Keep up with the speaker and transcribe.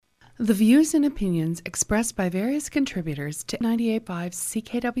The views and opinions expressed by various contributors to 98.5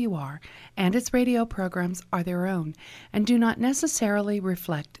 CKWR and its radio programs are their own and do not necessarily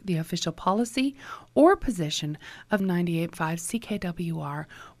reflect the official policy or position of 98.5 CKWR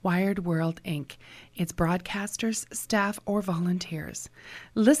Wired World Inc., its broadcasters, staff, or volunteers.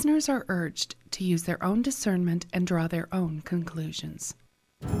 Listeners are urged to use their own discernment and draw their own conclusions.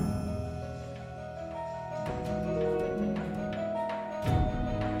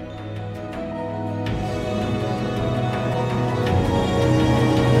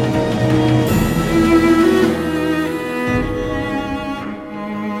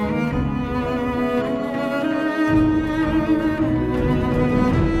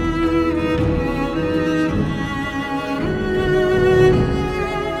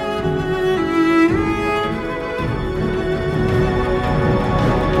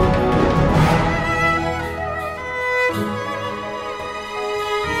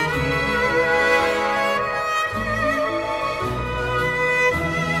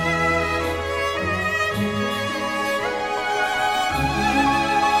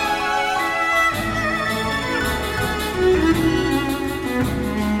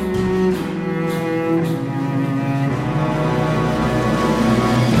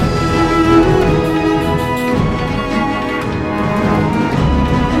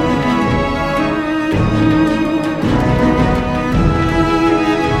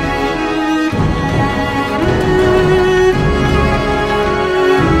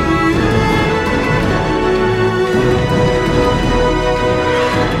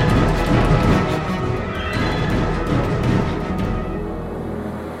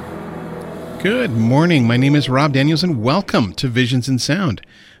 Good morning. My name is Rob Daniels, and welcome to Visions in Sound.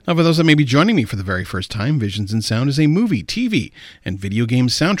 Now, for those that may be joining me for the very first time, Visions in Sound is a movie, TV, and video game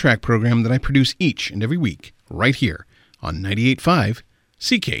soundtrack program that I produce each and every week right here on 98.5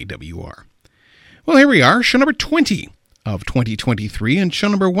 CKWR. Well, here we are, show number 20 of 2023 and show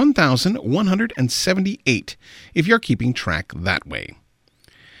number 1178, if you're keeping track that way.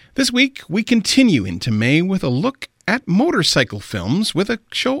 This week, we continue into May with a look at motorcycle films with a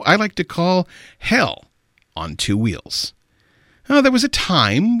show I like to call Hell on Two Wheels. Now, there was a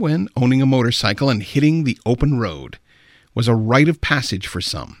time when owning a motorcycle and hitting the open road was a rite of passage for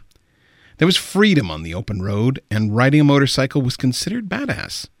some. There was freedom on the open road, and riding a motorcycle was considered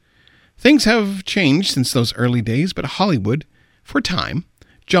badass. Things have changed since those early days, but Hollywood, for a time,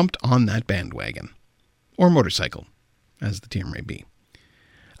 jumped on that bandwagon. Or motorcycle, as the term may be.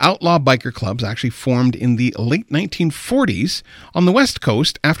 Outlaw biker clubs actually formed in the late 1940s on the West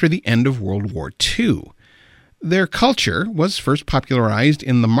Coast after the end of World War II. Their culture was first popularized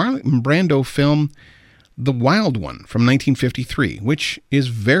in the Marlon Brando film The Wild One from 1953, which is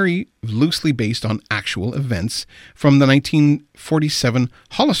very loosely based on actual events from the 1947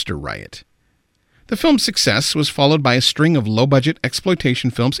 Hollister riot. The film's success was followed by a string of low-budget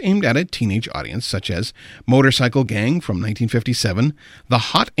exploitation films aimed at a teenage audience, such as Motorcycle Gang from 1957, The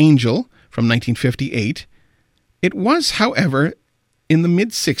Hot Angel from 1958. It was, however, in the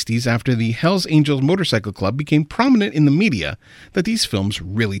mid-60s, after the Hells Angels Motorcycle Club became prominent in the media, that these films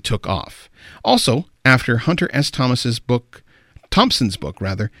really took off. Also, after Hunter S. Thompson's book,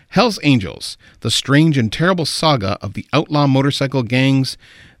 Hells Angels, The Strange and Terrible Saga of the Outlaw Motorcycle Gangs.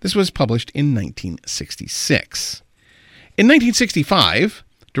 This was published in 1966. In 1965,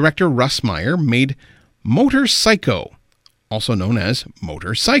 director Russ Meyer made Motor Psycho, also known as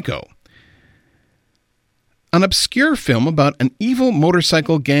Motor Psycho, an obscure film about an evil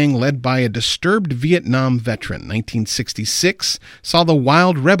motorcycle gang led by a disturbed Vietnam veteran. 1966 saw The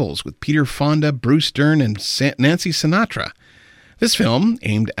Wild Rebels with Peter Fonda, Bruce Dern, and Nancy Sinatra. This film,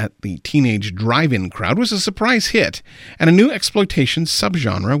 aimed at the teenage drive-in crowd, was a surprise hit, and a new exploitation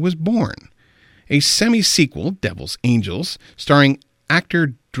subgenre was born. A semi-sequel, Devil's Angels, starring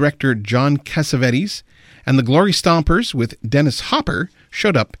actor-director John Cassavetes, and the Glory Stompers with Dennis Hopper,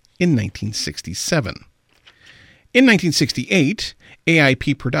 showed up in 1967. In 1968,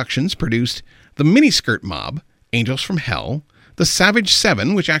 AIP Productions produced The Miniskirt Mob, Angels from Hell, The Savage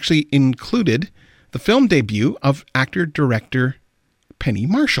Seven, which actually included the film debut of actor-director Penny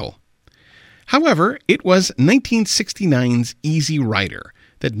Marshall. However, it was 1969's Easy Rider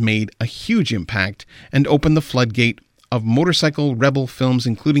that made a huge impact and opened the floodgate of motorcycle rebel films,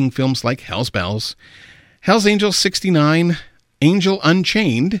 including films like Hell's Bells, Hell's Angels 69, Angel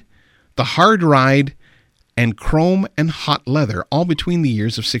Unchained, The Hard Ride, and Chrome and Hot Leather, all between the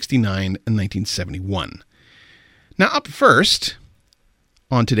years of 69 and 1971. Now, up first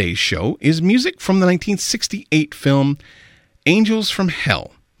on today's show is music from the 1968 film Angels from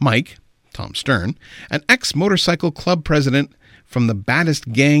Hell. Mike, Tom Stern, an ex-motorcycle club president from the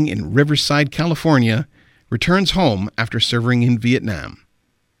baddest gang in Riverside, California, returns home after serving in Vietnam.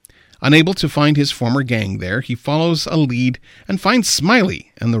 Unable to find his former gang there, he follows a lead and finds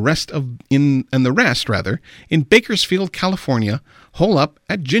Smiley and the rest in Bakersfield, California, hole up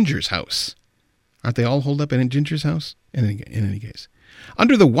at Ginger's house. Aren't they all holed up in Ginger's house? In any case.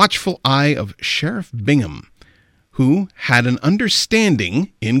 Under the watchful eye of Sheriff Bingham, who had an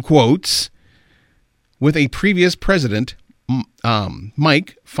understanding, in quotes, with a previous president,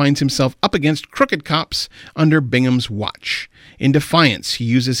 Mike finds himself up against crooked cops under Bingham's watch. In defiance, he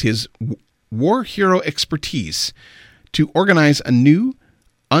uses his war hero expertise to organize a new,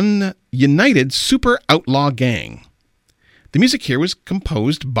 ununited super outlaw gang. The music here was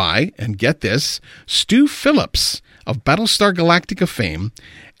composed by, and get this, Stu Phillips of Battlestar Galactica fame,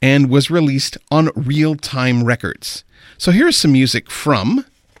 and was released on Real Time Records. So here's some music from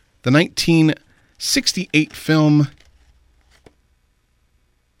the 1968 film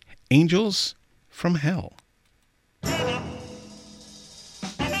Angels from Hell.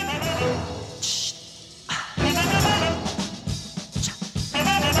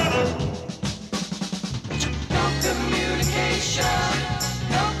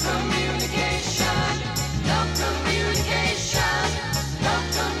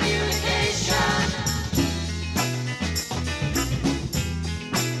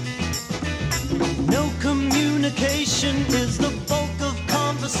 Is the bulk of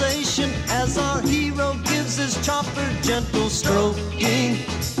conversation as our hero gives his chopper gentle stroking.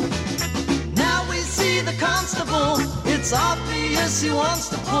 Now we see the constable, it's obvious he wants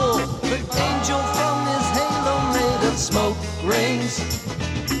to pull the angel from his halo made of smoke rings.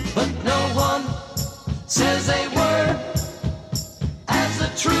 But no one says a word as the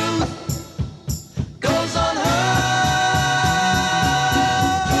truth goes unheard.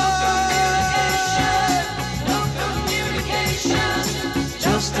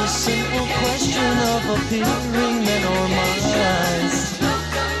 Appearing men or mice. No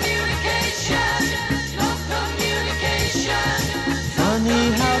communication, no communication. Funny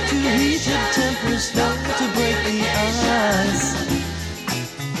how two heated tempers fail to break the ice.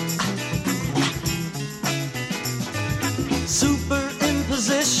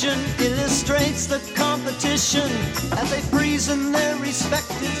 Superimposition illustrates the competition as they freeze in their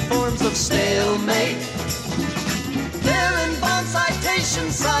respective forms of stalemate. Their in-bond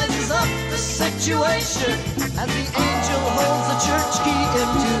citation sizes up the situation as the angel holds the church key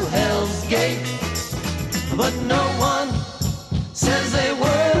into Hell's Gate. But no one says a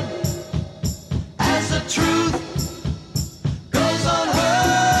word as the truth goes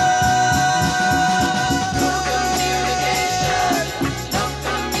unheard. No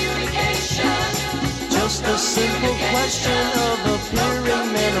communication, just a simple question of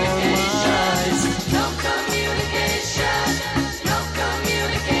appearing men or mice.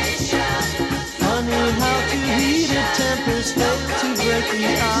 Tempers fail to break the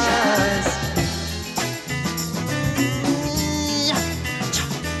ice.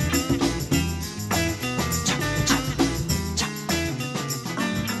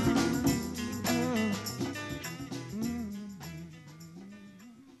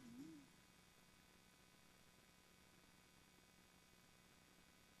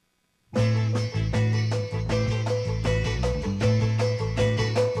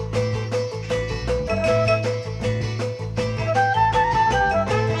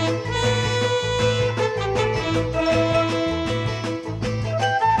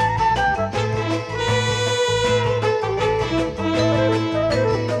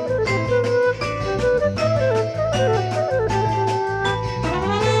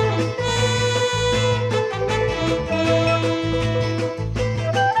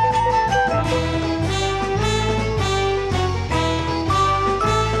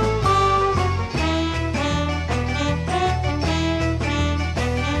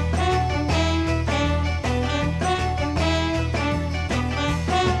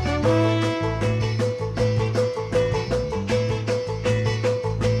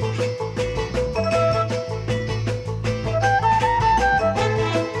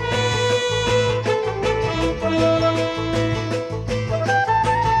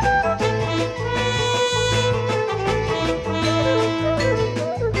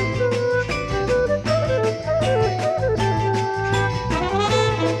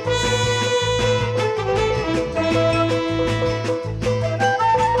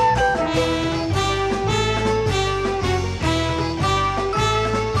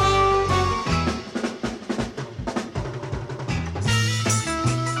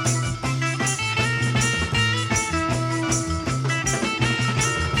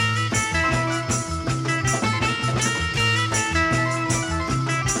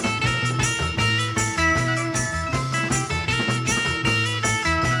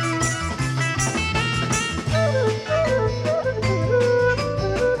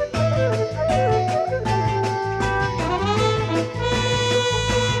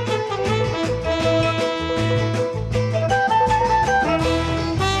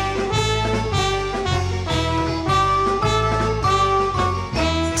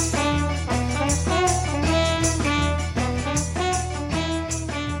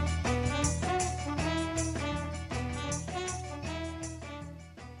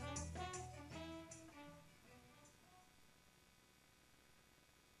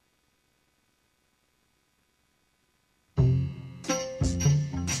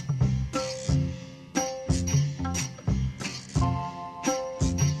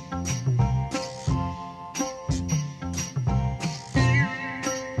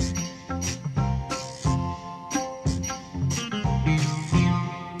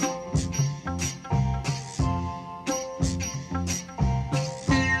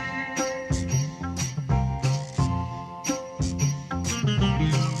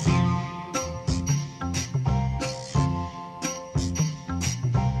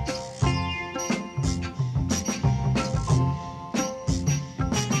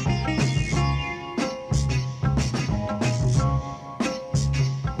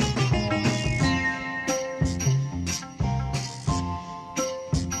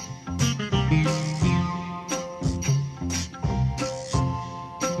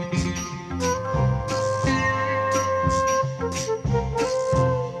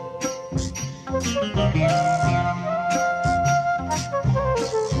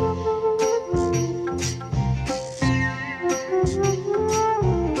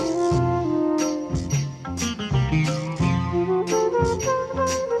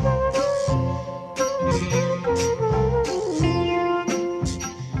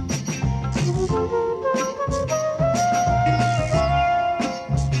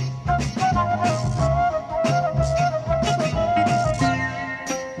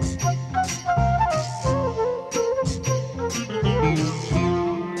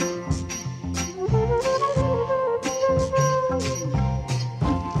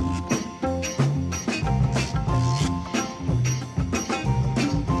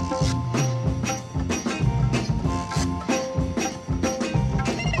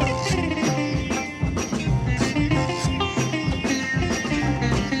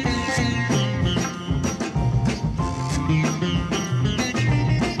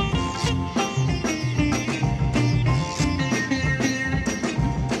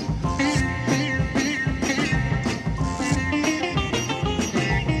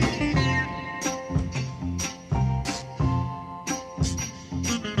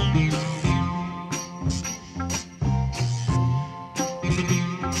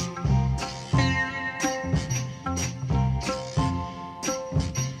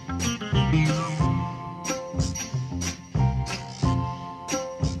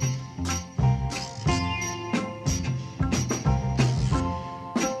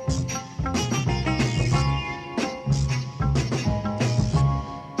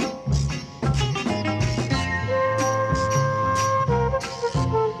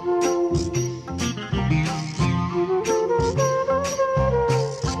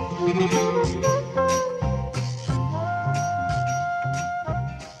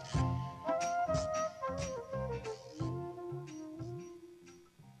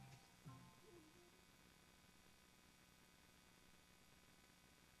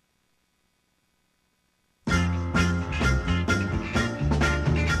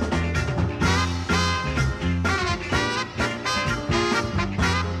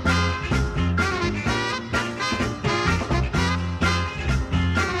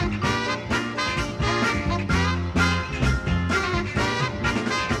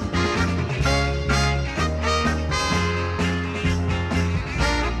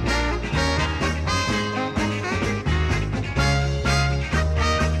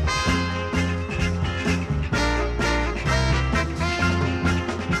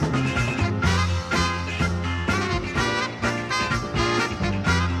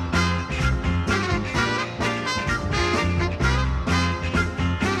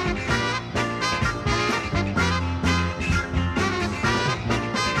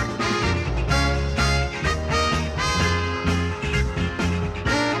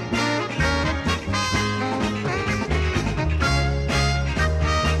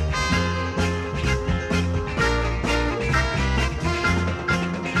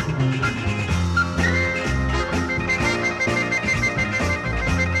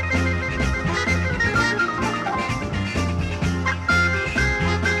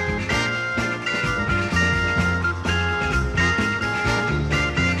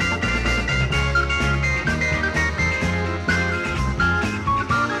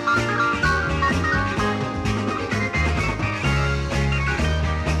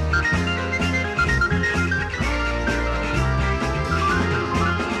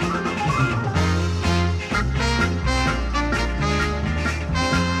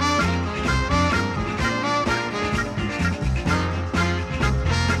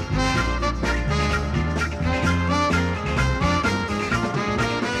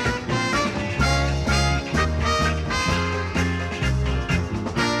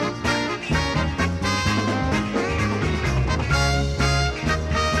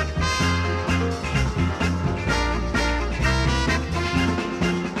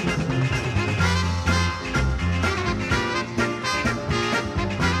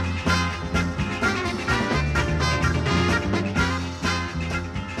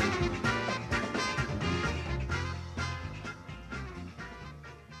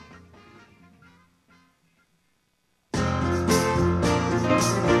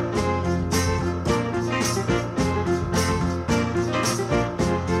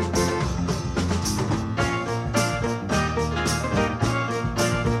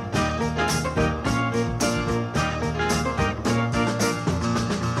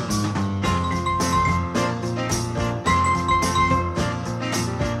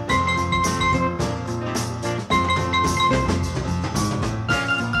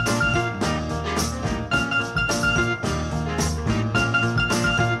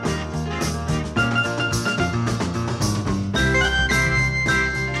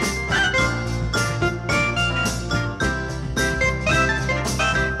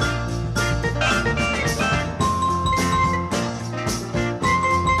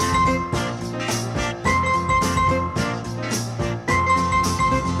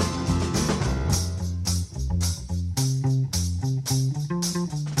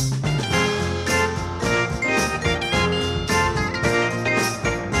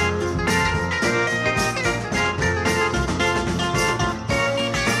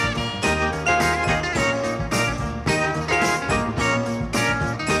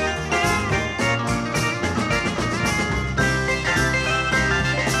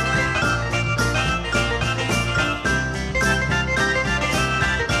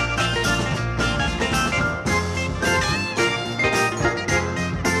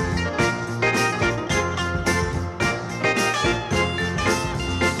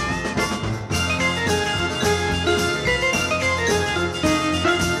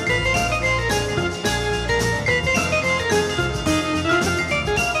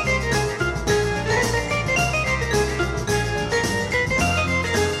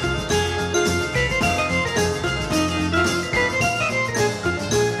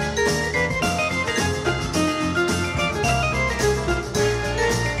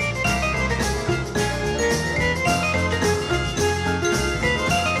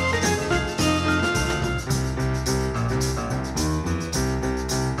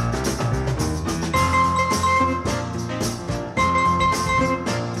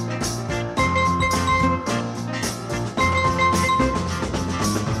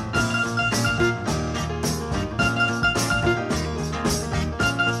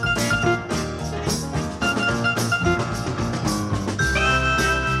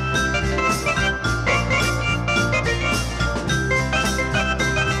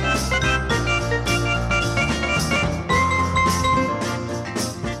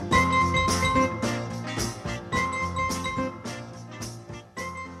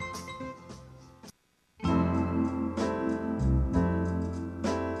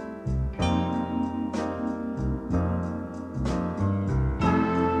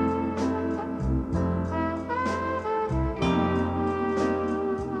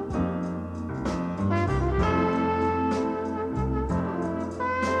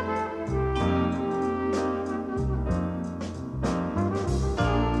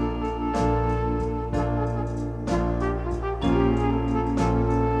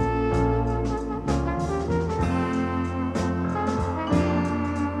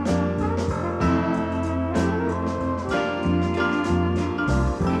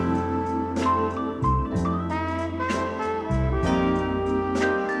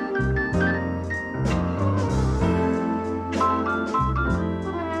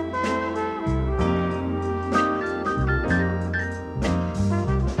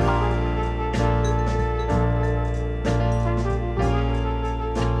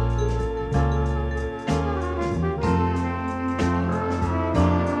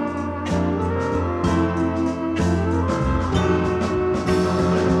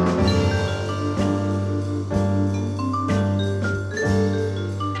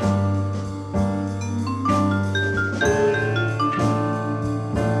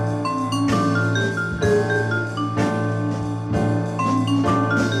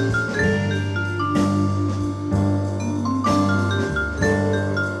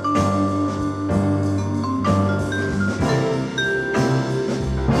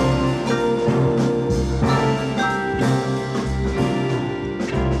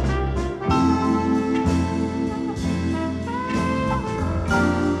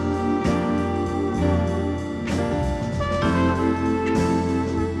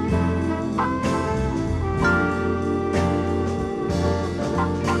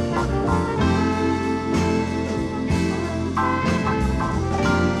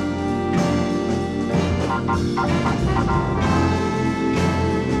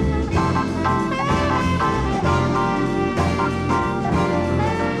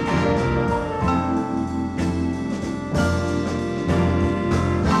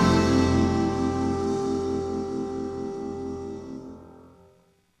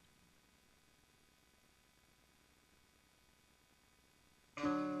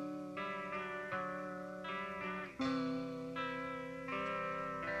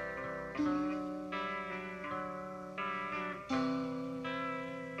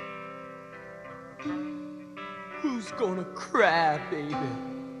 Who's gonna cry, baby?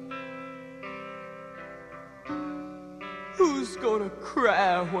 Who's gonna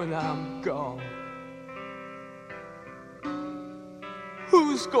cry when I'm gone?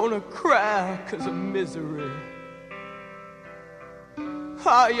 Who's gonna cry 'cause of misery?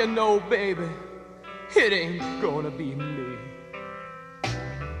 How you know, baby, it ain't gonna be me.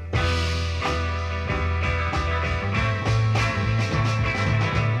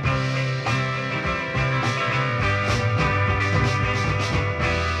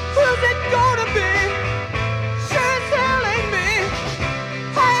 Who's it gonna be? Sure as hell ain't me.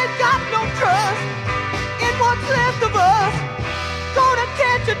 I ain't got no trust in what's left of us. Gonna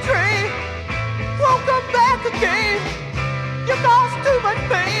catch a train, won't come back again. You caused too much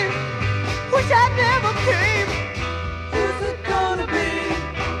pain, wish I never came. Who's it gonna be?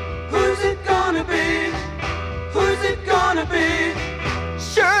 Who's it gonna be? Who's it gonna be?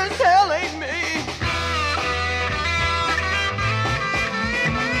 Sure as hell ain't me.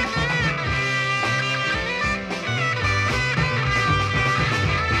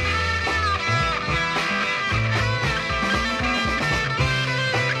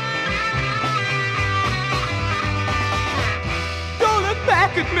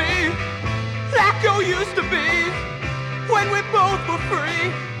 Back at me, like you used to be, when we both were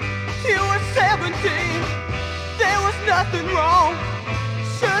free. You were 17, there was nothing wrong.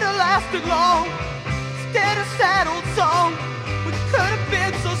 Should've lasted long. Instead of sad old song, we could have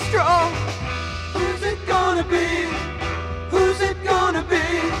been so strong. Who's it gonna be? Who's it gonna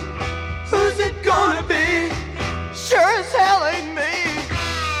be? Who's it gonna be? Sure as hell ain't me.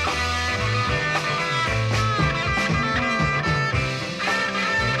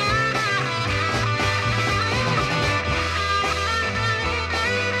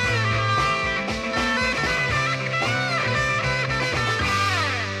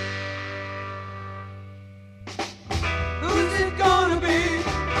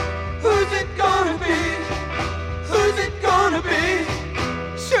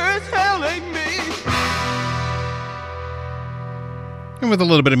 And with a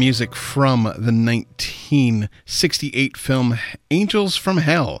little bit of music from the 1968 film Angels from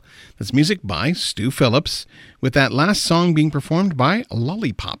Hell. That's music by Stu Phillips, with that last song being performed by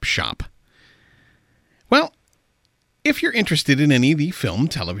Lollipop Shop. Well, if you're interested in any of the film,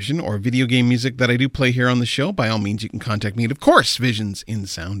 television, or video game music that I do play here on the show, by all means, you can contact me at, of course,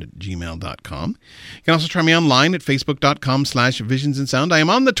 visionsinsound@gmail.com. You can also try me online at facebook.com/visionsinsound. I am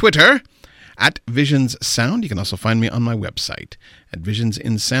on the Twitter at Visions Sound. You can also find me on my website at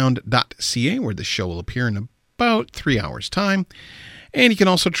visionsinsound.ca, where the show will appear in about 3 hours' time. And you can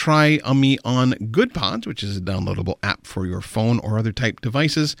also try me on GoodPods, which is a downloadable app for your phone or other type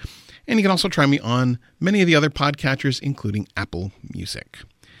devices. And you can also try me on many of the other podcatchers, including Apple Music.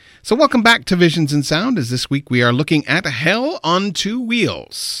 So welcome back to Visions in Sound, as this week we are looking at Hell on Two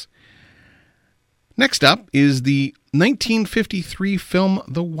Wheels. Next up is the 1953 film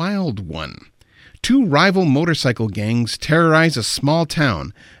The Wild One. Two rival motorcycle gangs terrorize a small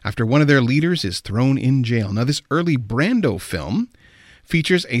town after one of their leaders is thrown in jail. Now, this early Brando film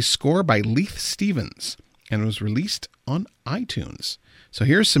features a score by Leith Stevens and was released on iTunes. So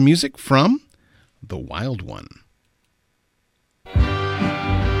here's some music from The Wild One.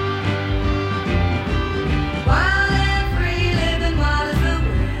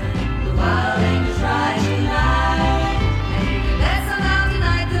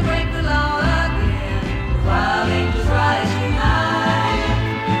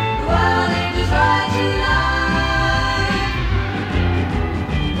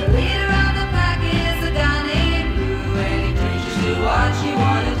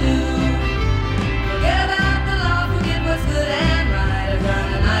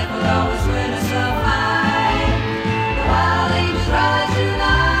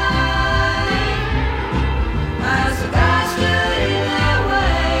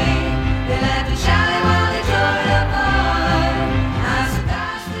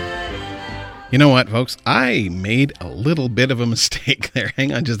 You know what, folks? I made a little bit of a mistake there.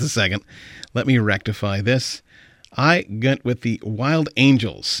 Hang on just a second. Let me rectify this. I went with the Wild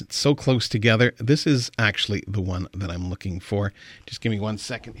Angels. It's so close together. This is actually the one that I'm looking for. Just give me 1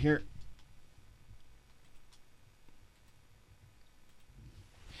 second here.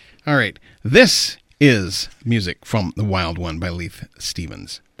 All right. This is music from The Wild One by Leith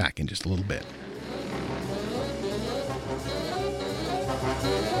Stevens. Back in just a little bit.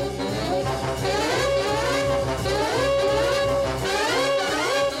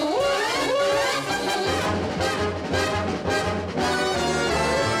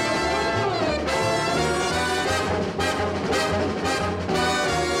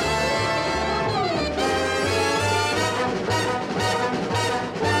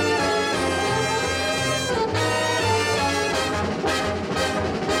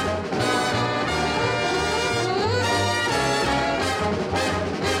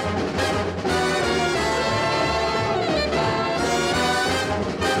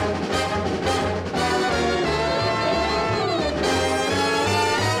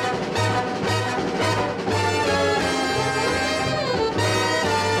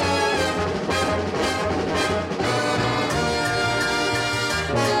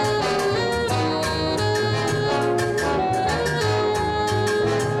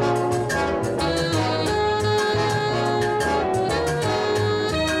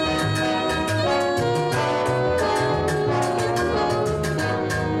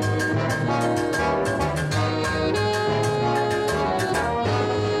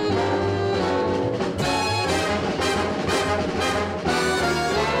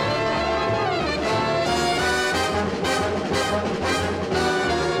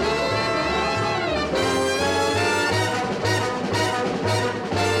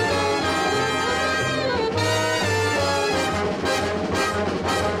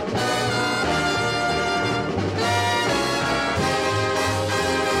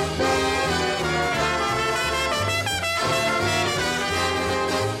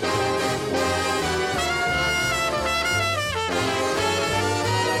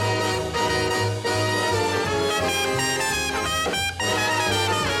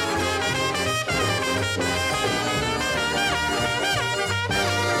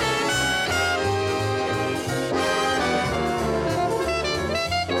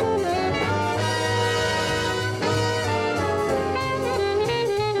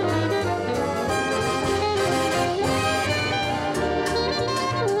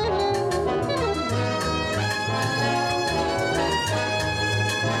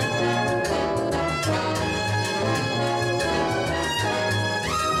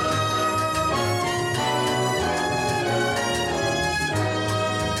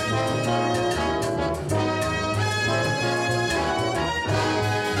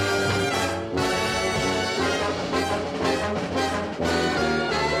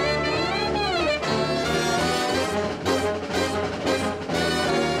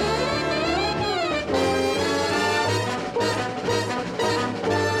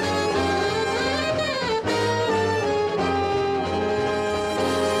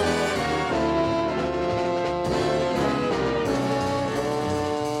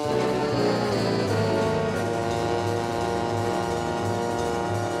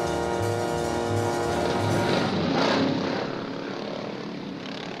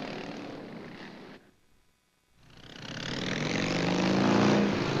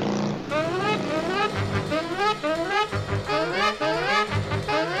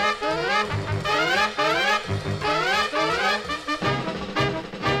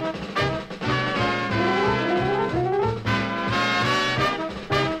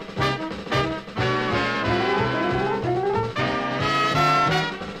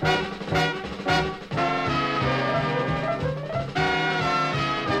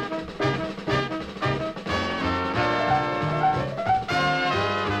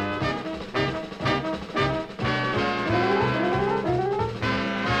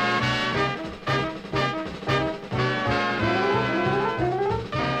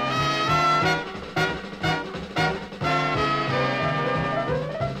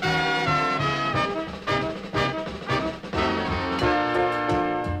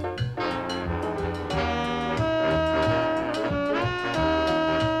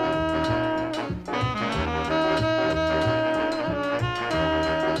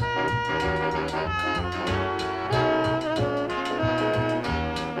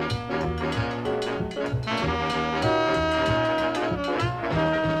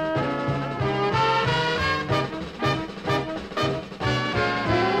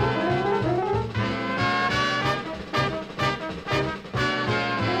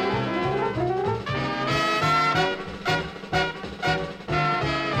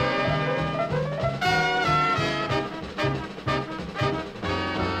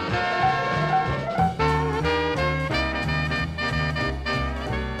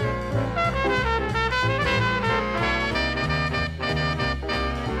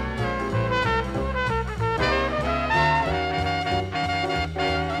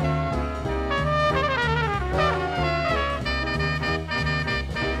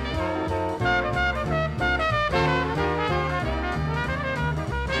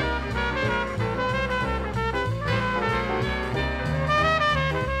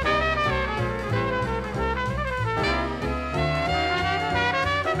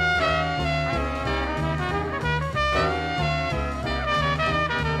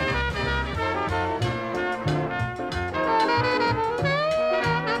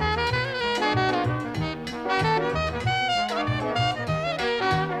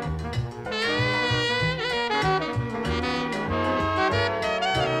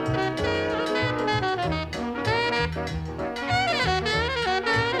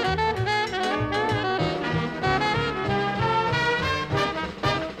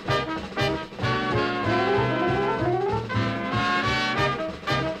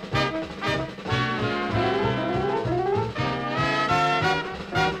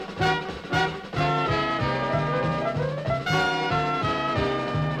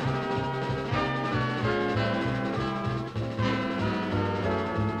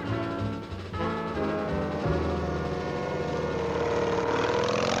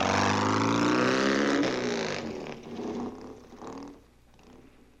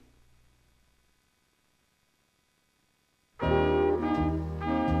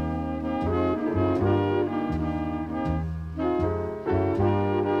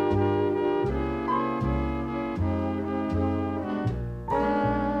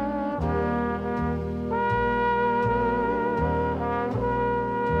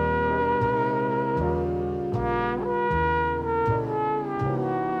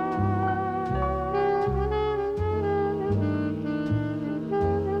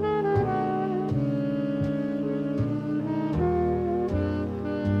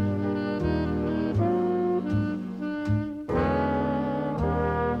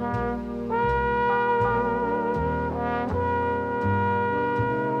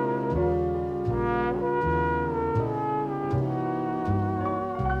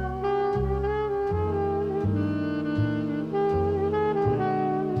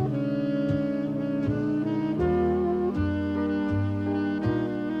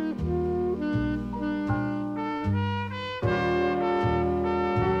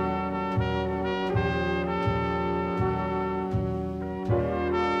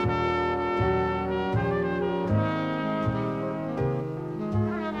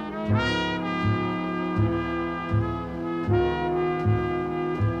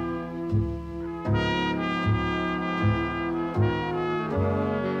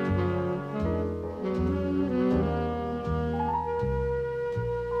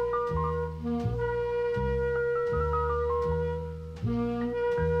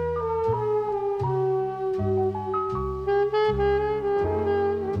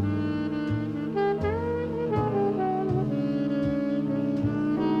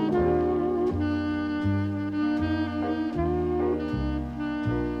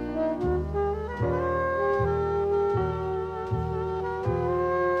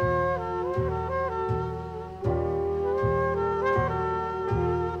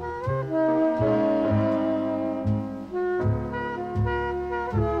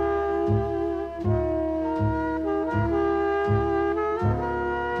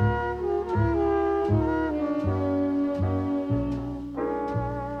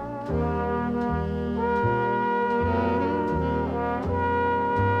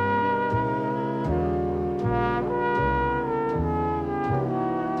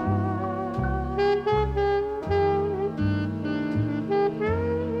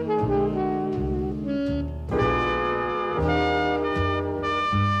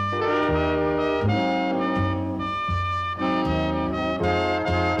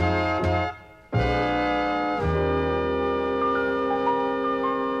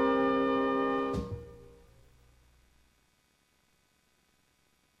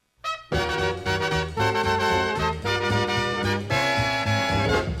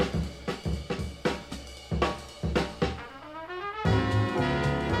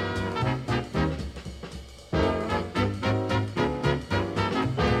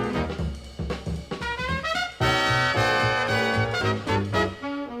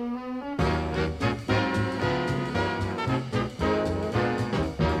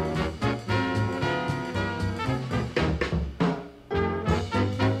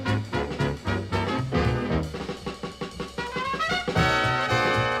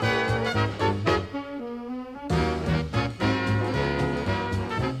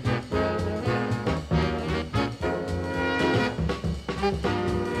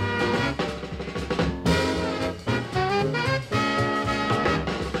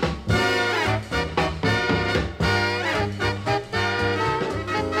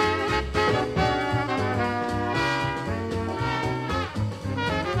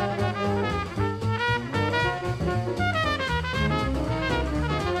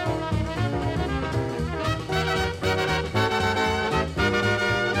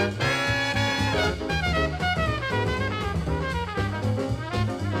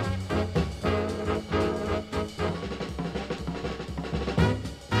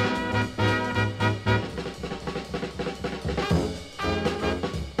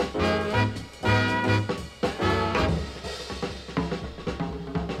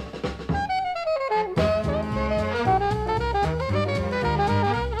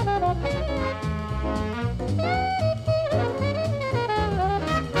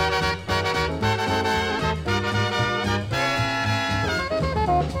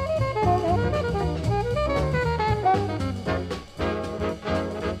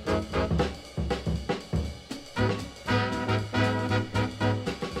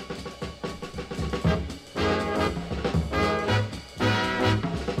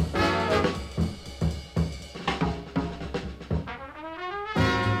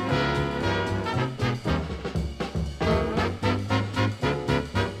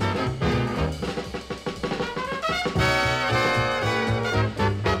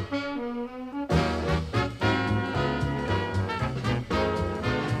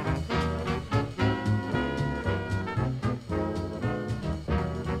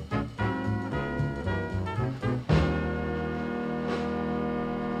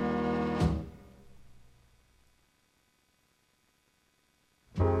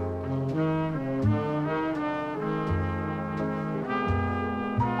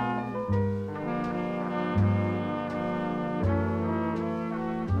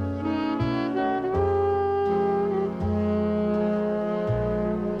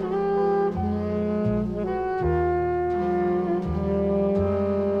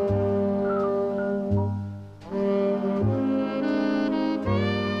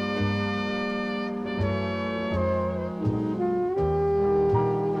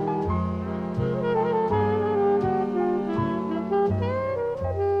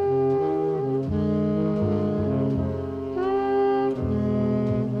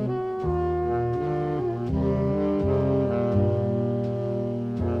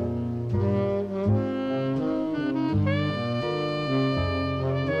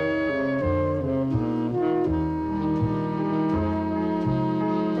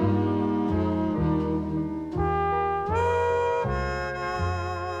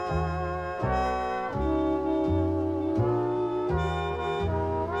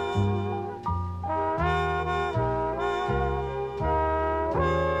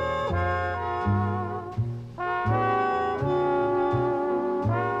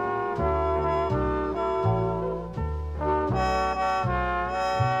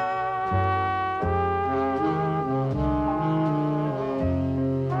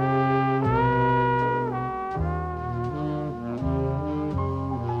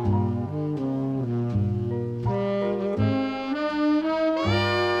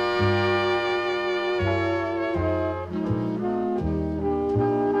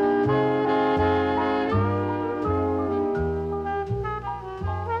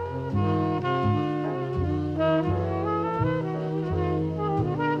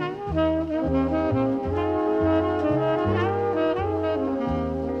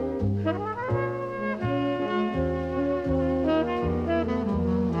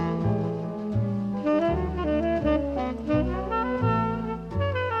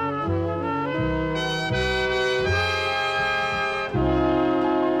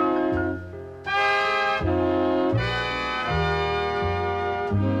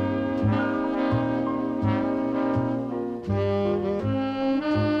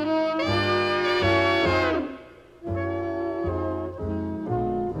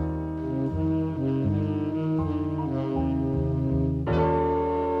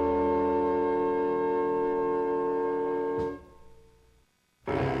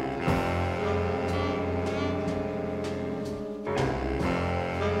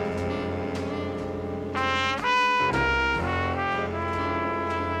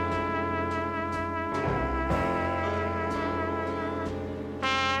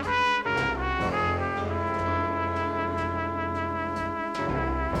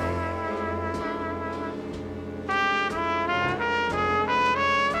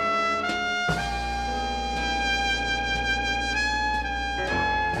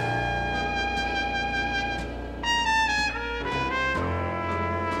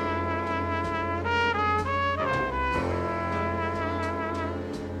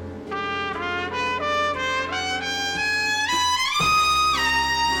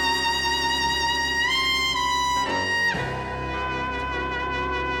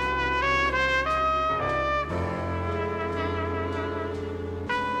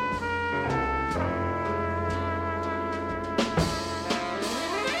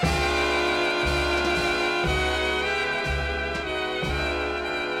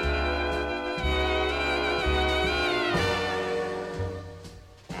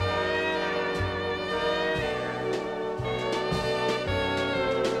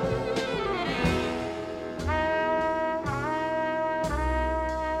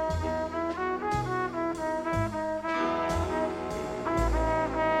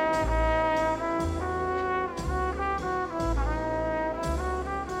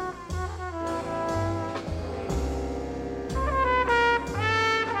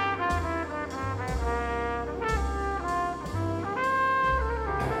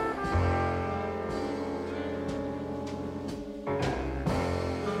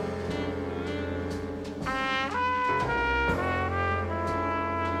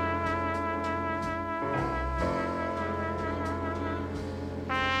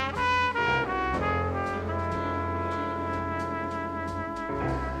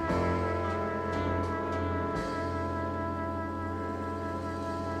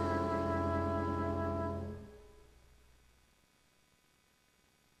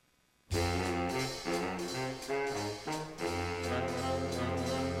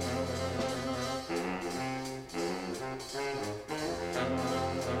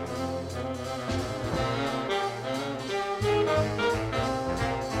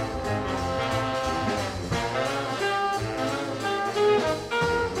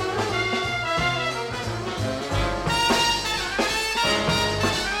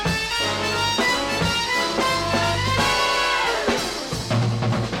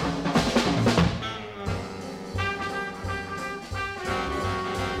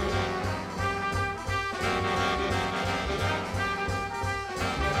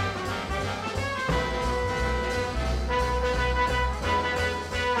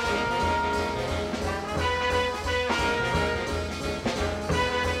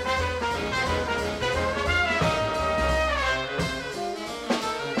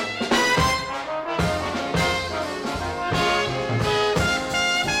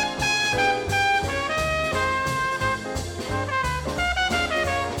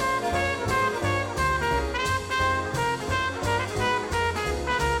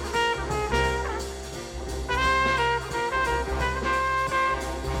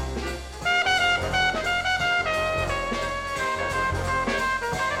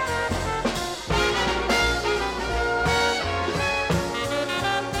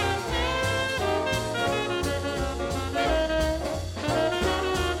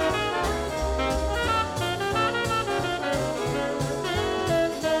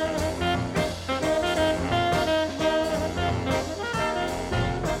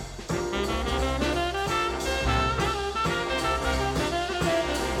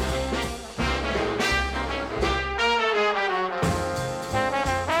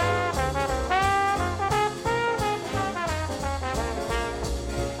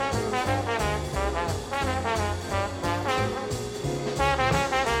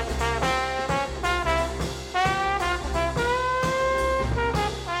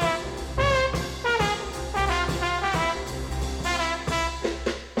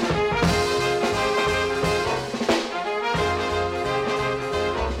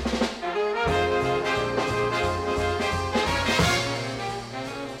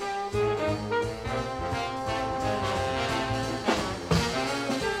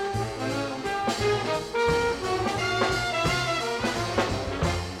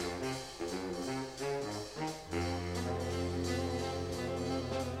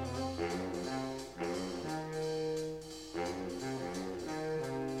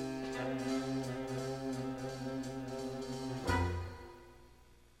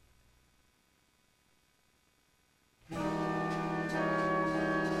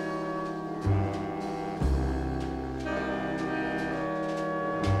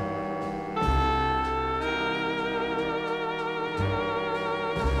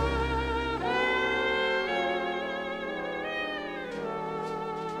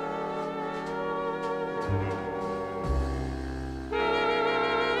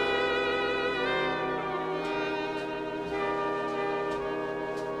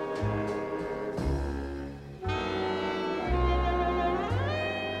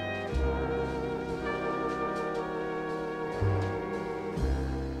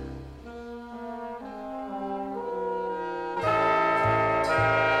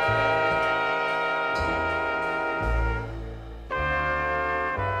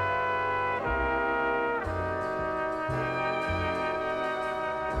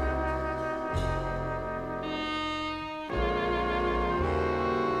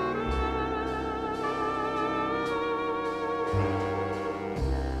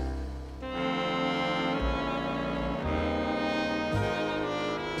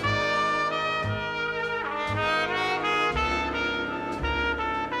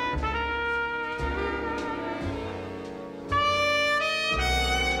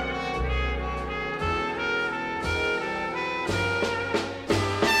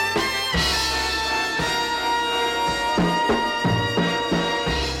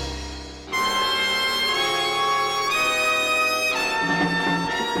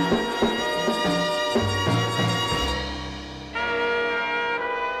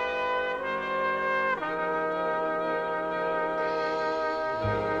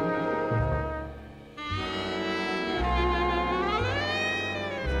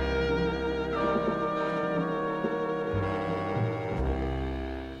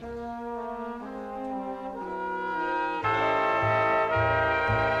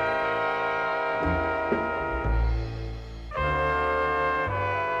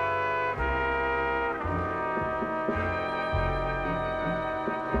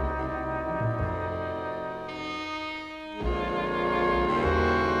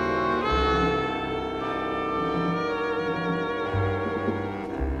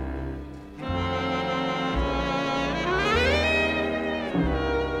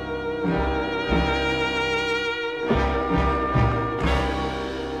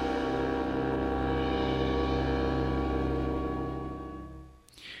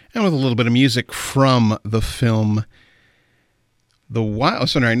 And with a little bit of music from the film The Wild,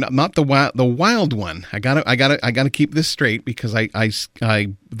 sorry, not the Wild One. I gotta keep this straight because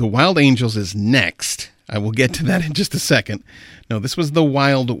The Wild Angels is next. I will get to that in just a second. No, this was The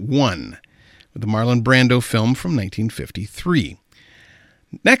Wild One, the Marlon Brando film from 1953.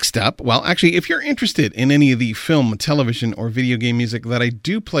 Next up, well, actually, if you're interested in any of the film, television, or video game music that I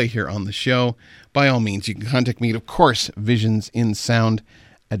do play here on the show, by all means, you can contact me at, of course,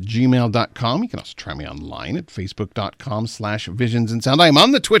 visionsinsound@gmail.com. You can also try me online at facebook.com/visionsinsound. I'm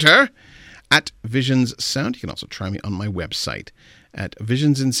on the Twitter at visionssound. You can also try me on my website at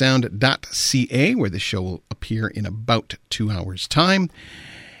visionsinsound.ca, where the show will appear in about 2 hours' time.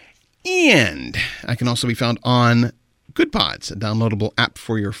 And I can also be found on GoodPods, a downloadable app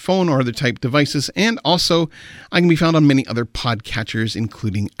for your phone or other type devices. And also, I can be found on many other podcatchers,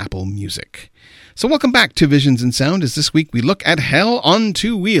 including Apple Music. So welcome back to Visions in Sound, as this week we look at Hell on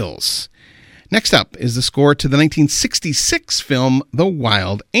Two Wheels. Next up is the score to the 1966 film The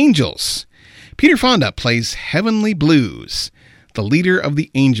Wild Angels. Peter Fonda plays Heavenly Blues, the leader of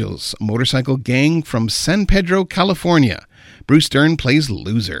the Angels, a motorcycle gang from San Pedro, California. Bruce Dern plays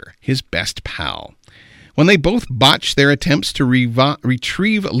Loser, his best pal. When they both botch their attempts to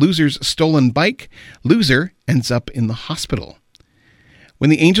retrieve Loser's stolen bike, Loser ends up in the hospital. When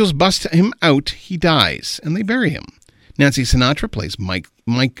the Angels bust him out, he dies, and they bury him. Nancy Sinatra plays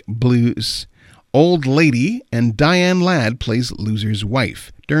Mike Blue's old lady, and Diane Ladd plays Loser's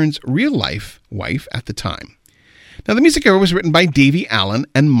wife, Dern's real-life wife at the time. Now, the music was written by Davey Allen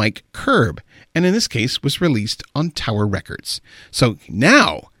and Mike Curb, and in this case was released on Tower Records. So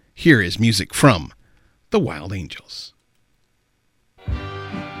now, here is music from The Wild Angels.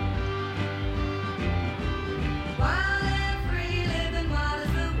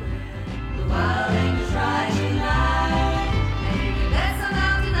 Wild angels rise tonight, and you can dance them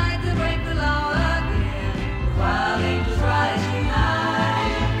out tonight to break the law again. The wild angels rise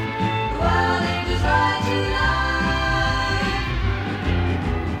tonight. The wild angels rise tonight.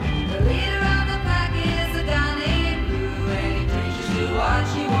 The leader of the pack is a guy named Blue, and he teaches you what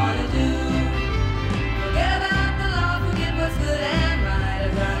you want to do. Forget about the law, forget what's good and right.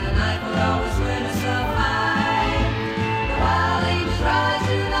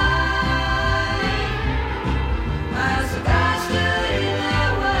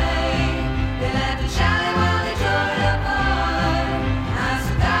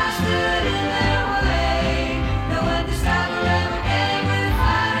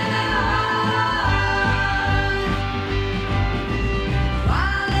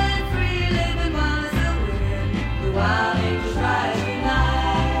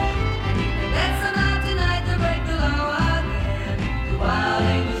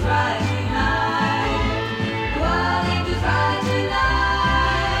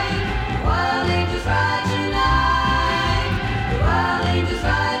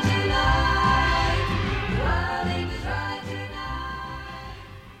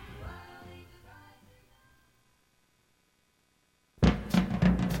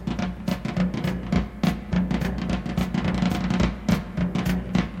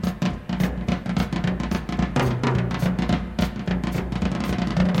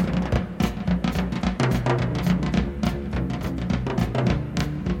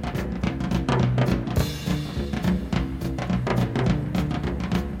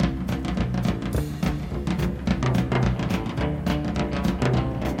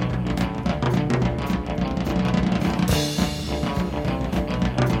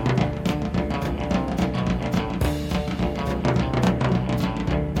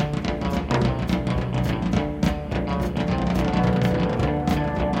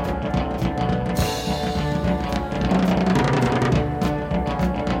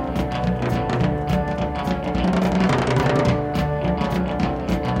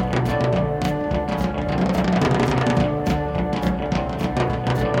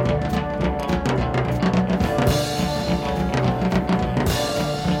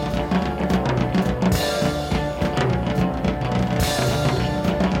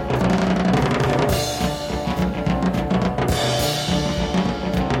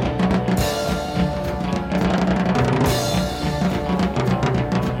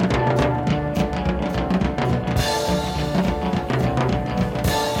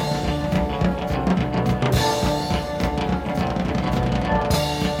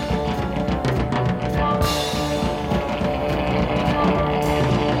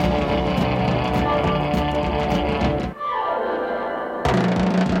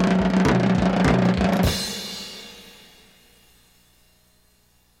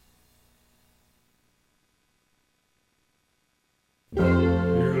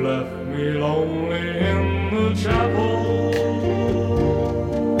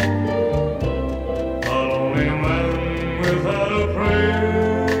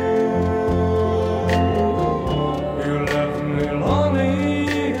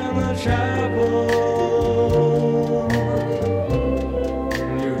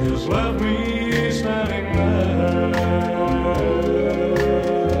 left me standing there.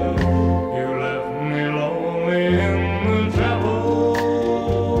 You left me lonely in the chapel.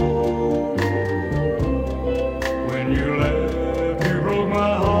 When you left, you broke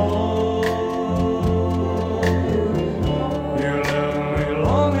my heart. You left me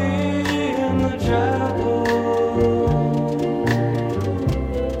lonely in the chapel.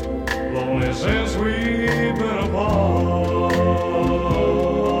 Lonely since we've been apart.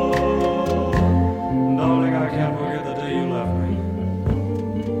 Darling, I can't forget the day you left me.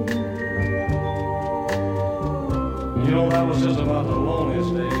 You know, that was just about the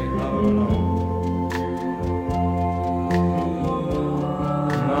loneliest day I've ever known.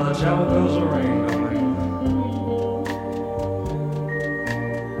 Now the chapel bells are ringing, darling,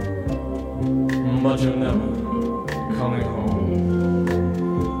 but you're never coming home.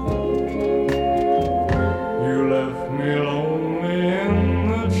 You left me lonely in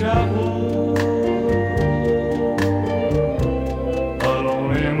the chapel, a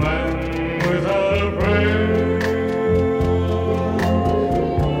lonely man without a prayer.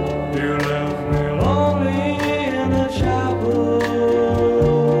 You left me lonely in the chapel,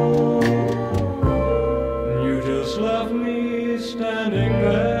 and you just left me standing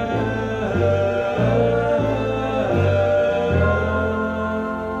there.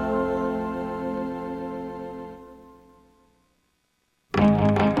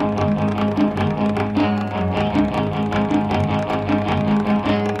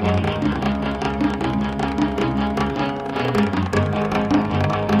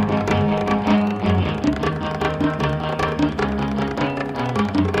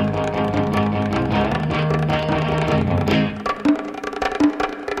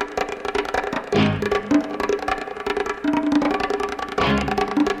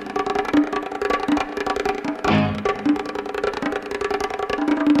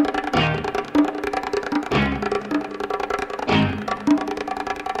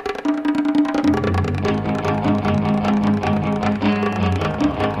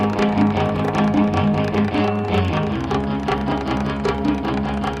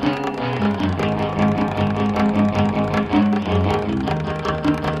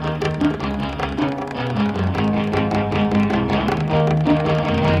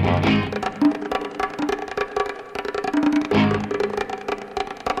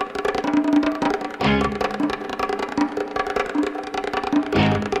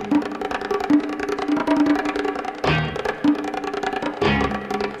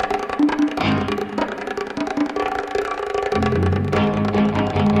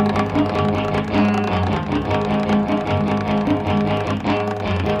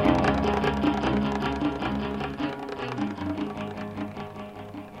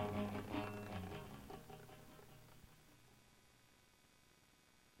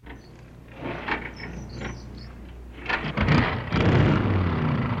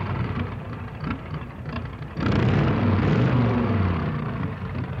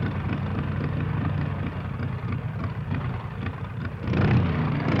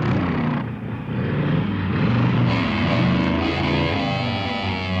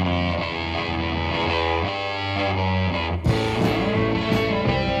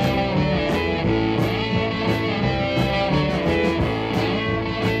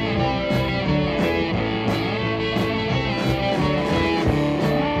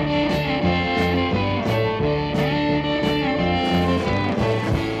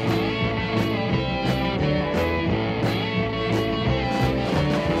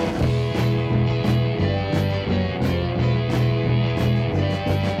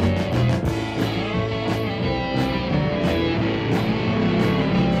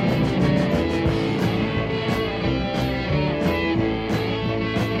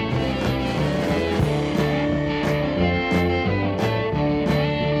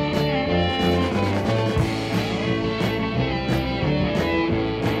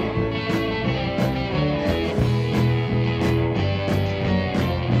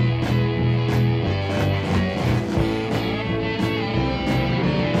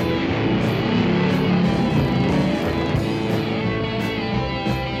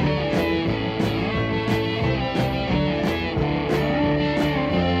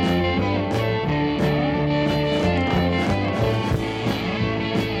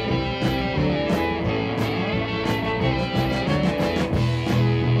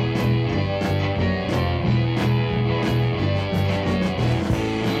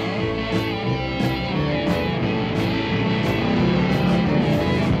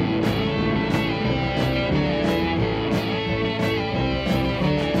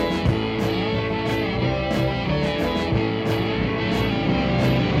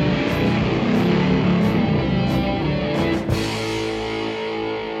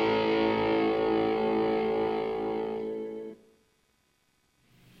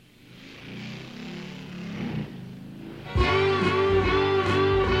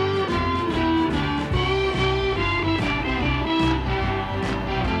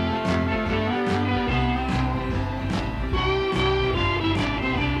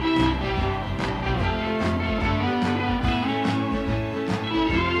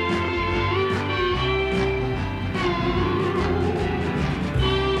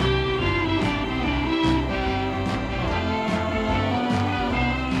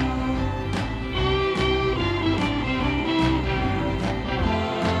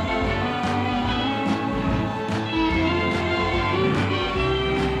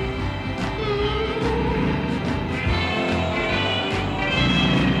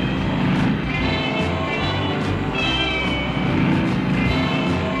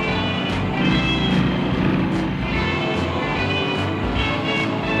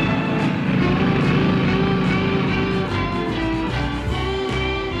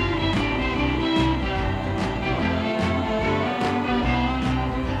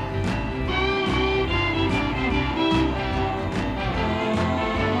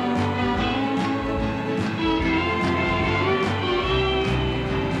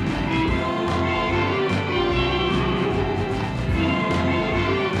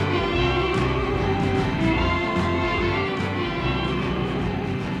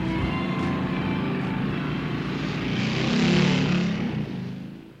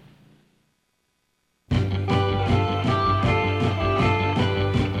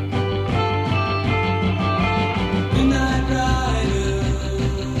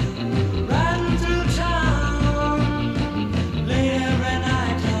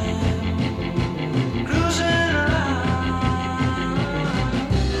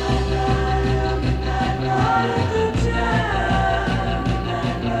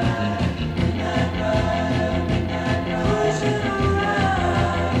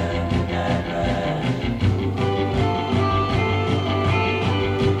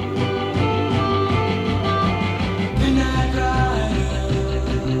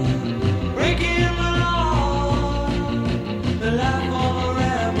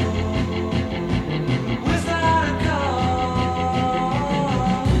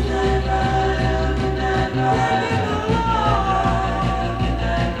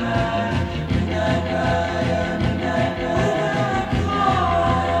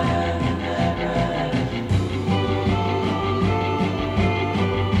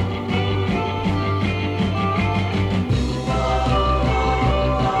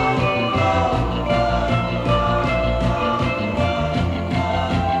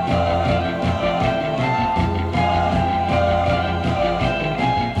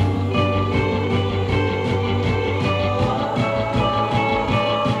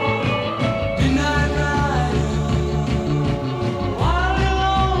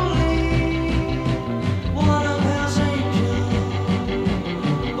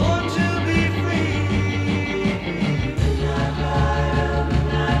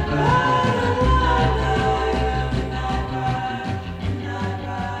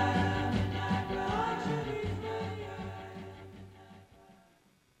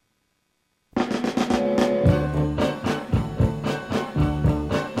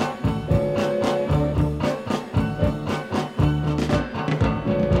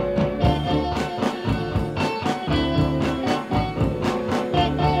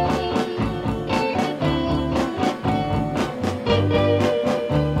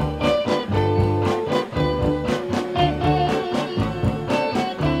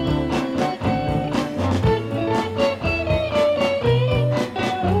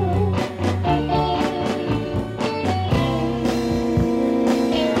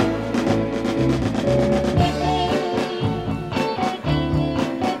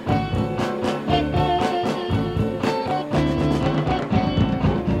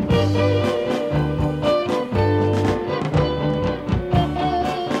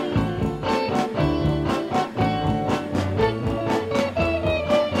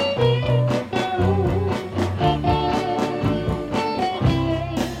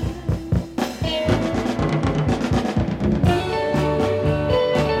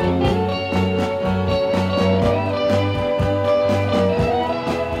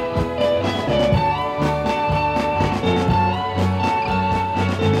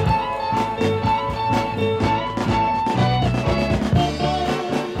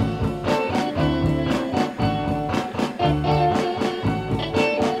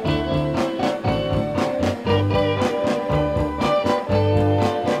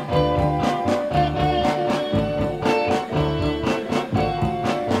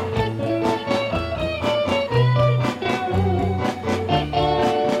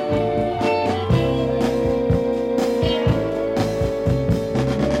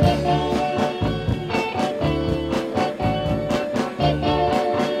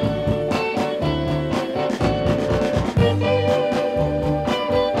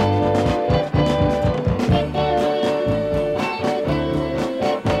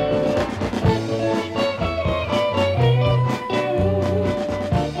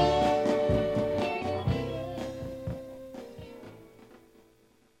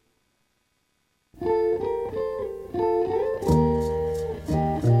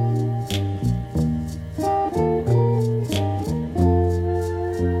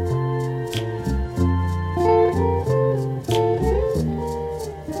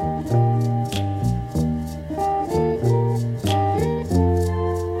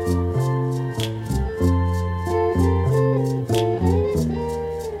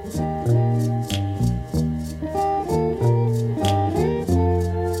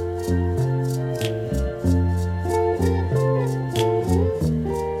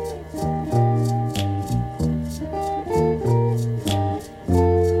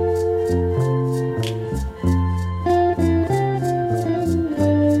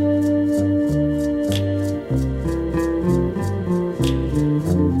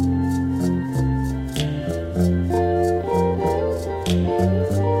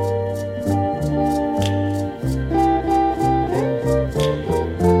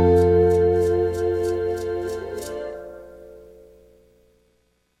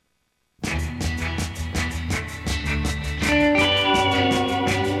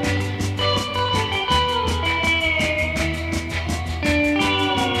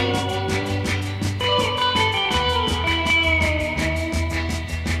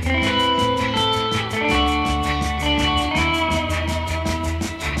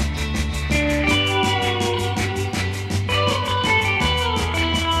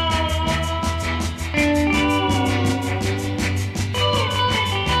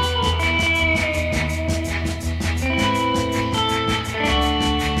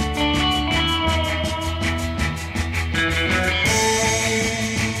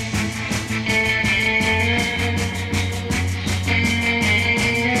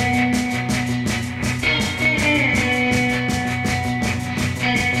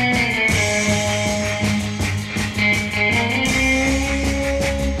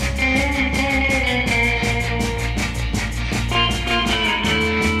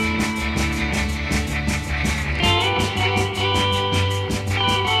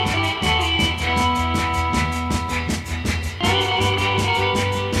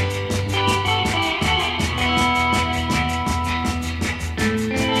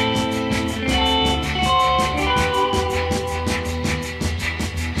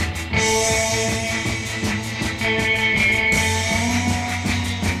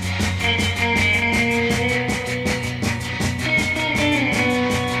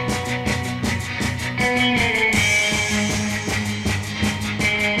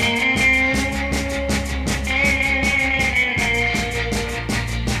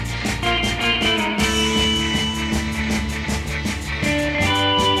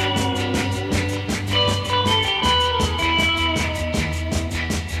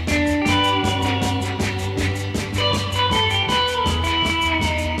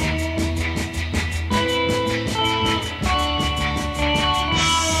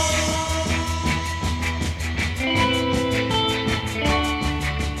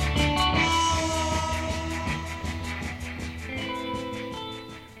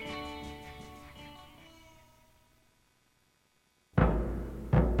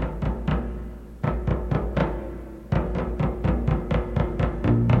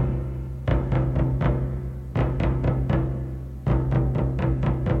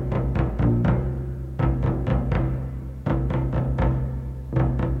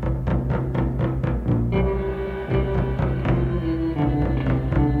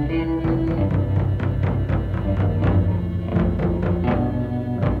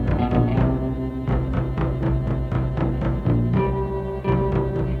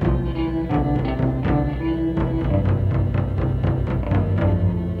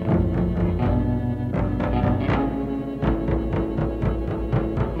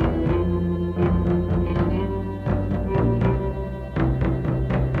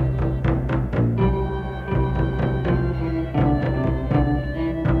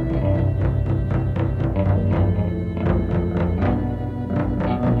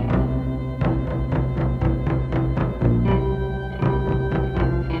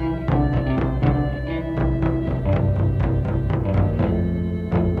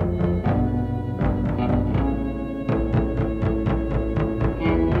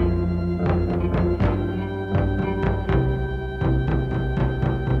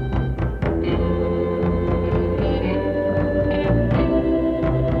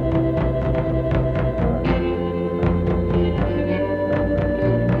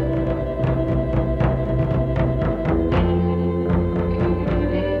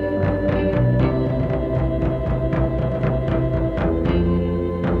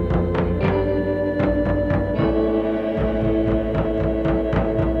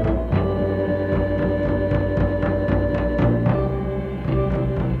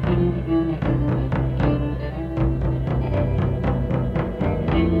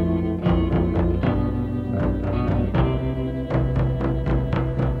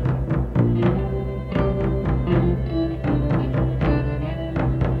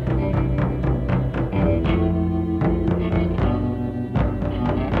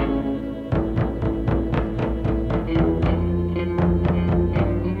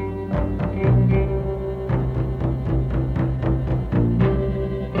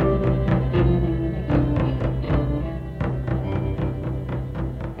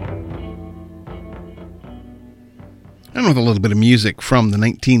 And with a little bit of music from the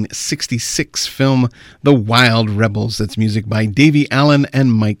 1966 film The Wild Rebels. That's music by Davy Allen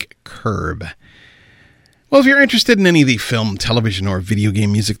and Mike Curb. Well, if you're interested in any of the film, television, or video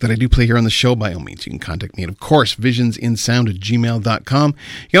game music that I do play here on the show, by all means, you can contact me at, of course, visionsinsound@gmail.com.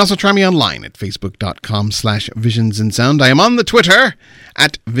 You can also try me online at facebook.com/visionsinsound. I am on the Twitter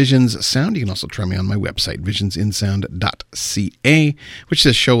at visionssound. You can also try me on my website, visionsinsound.ca, which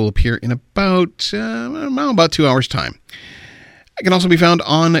this show will appear in about 2 hours' time. I can also be found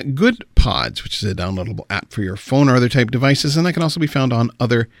on Good Pods, which is a downloadable app for your phone or other type devices, and I can also be found on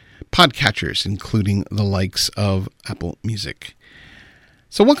other podcatchers, including the likes of Apple Music.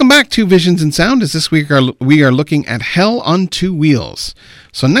 So welcome back to Visions in Sound, as this week we are looking at Hell on Two Wheels.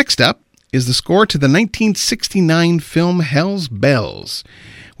 So next up is the score to the 1969 film Hell's Bells.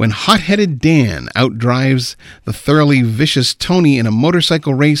 When hot-headed Dan outdrives the thoroughly vicious Tony in a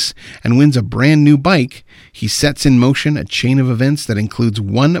motorcycle race and wins a brand new bike, he sets in motion a chain of events that includes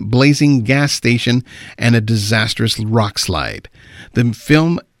one blazing gas station and a disastrous rock slide. The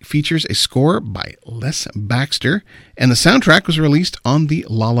film features a score by Les Baxter, and the soundtrack was released on the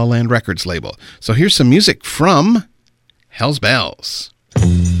La La Land Records label. So here's some music from Hell's Bells.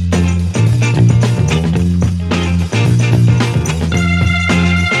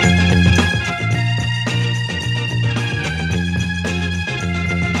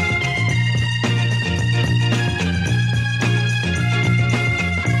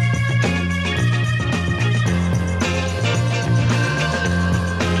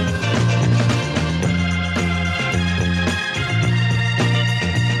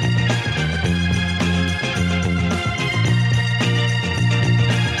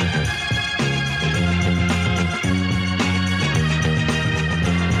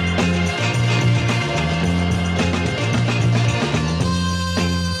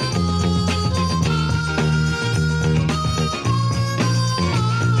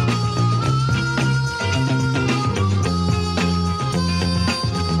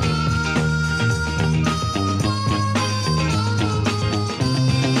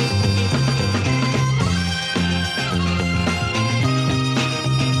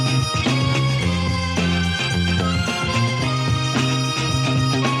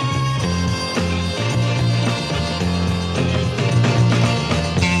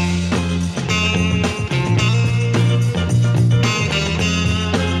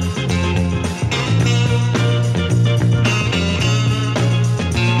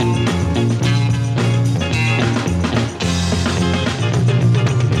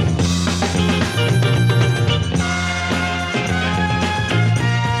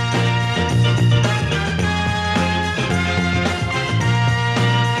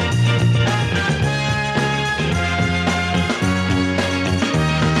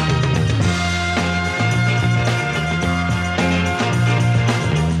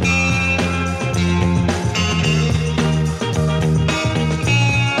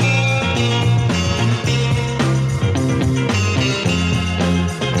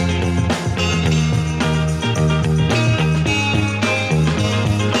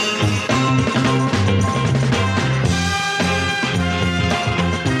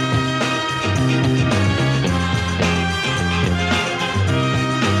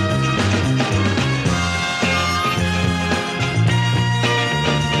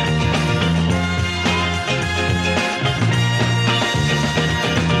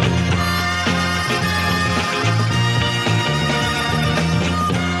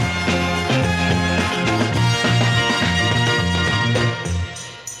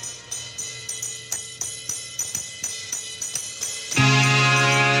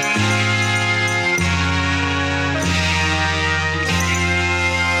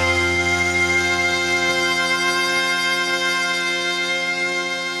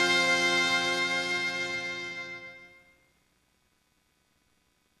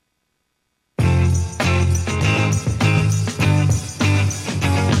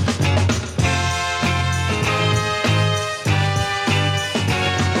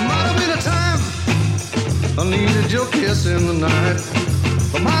 I needed your kiss in the night.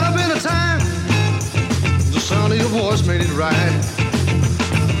 There might have choice made it right.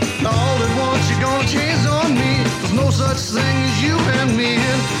 All at once you're gonna change on me. There's no such thing as you and me.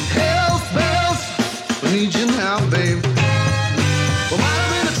 And health bells, I need you now, babe. Well, might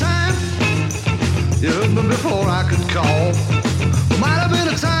have been a time you heard me before I could call. Well, might have been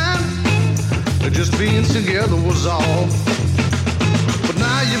a time that just being together was all. But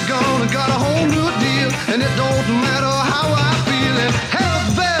now you've gone and got a whole new deal, and it don't matter how I feel. And health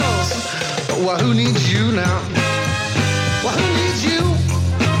bells, well, who needs you now? Well, who needs you?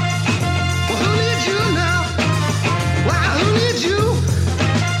 Well, who needs you now? Well, who needs you?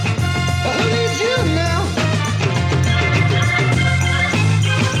 Well, who needs you now?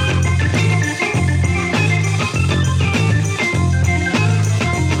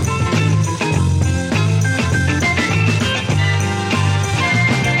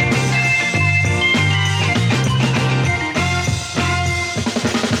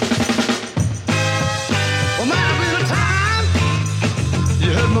 Well, might have been a time you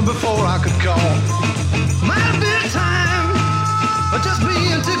heard me before I could call. Might have been a time, but just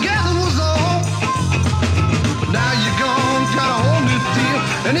being together was all. But now you're gone, got a whole new deal,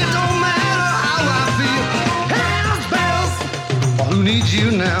 and it don't matter how I feel. Bells, bells, well, who needs you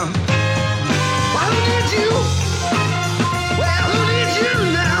now? Well, who needs you? Well, who needs you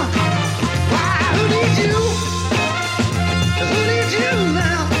now? Why, who needs you? Who needs you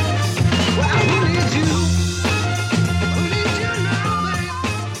now? Well, who needs you? Who needs you now, babe?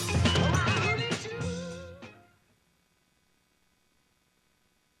 Why, who needs you?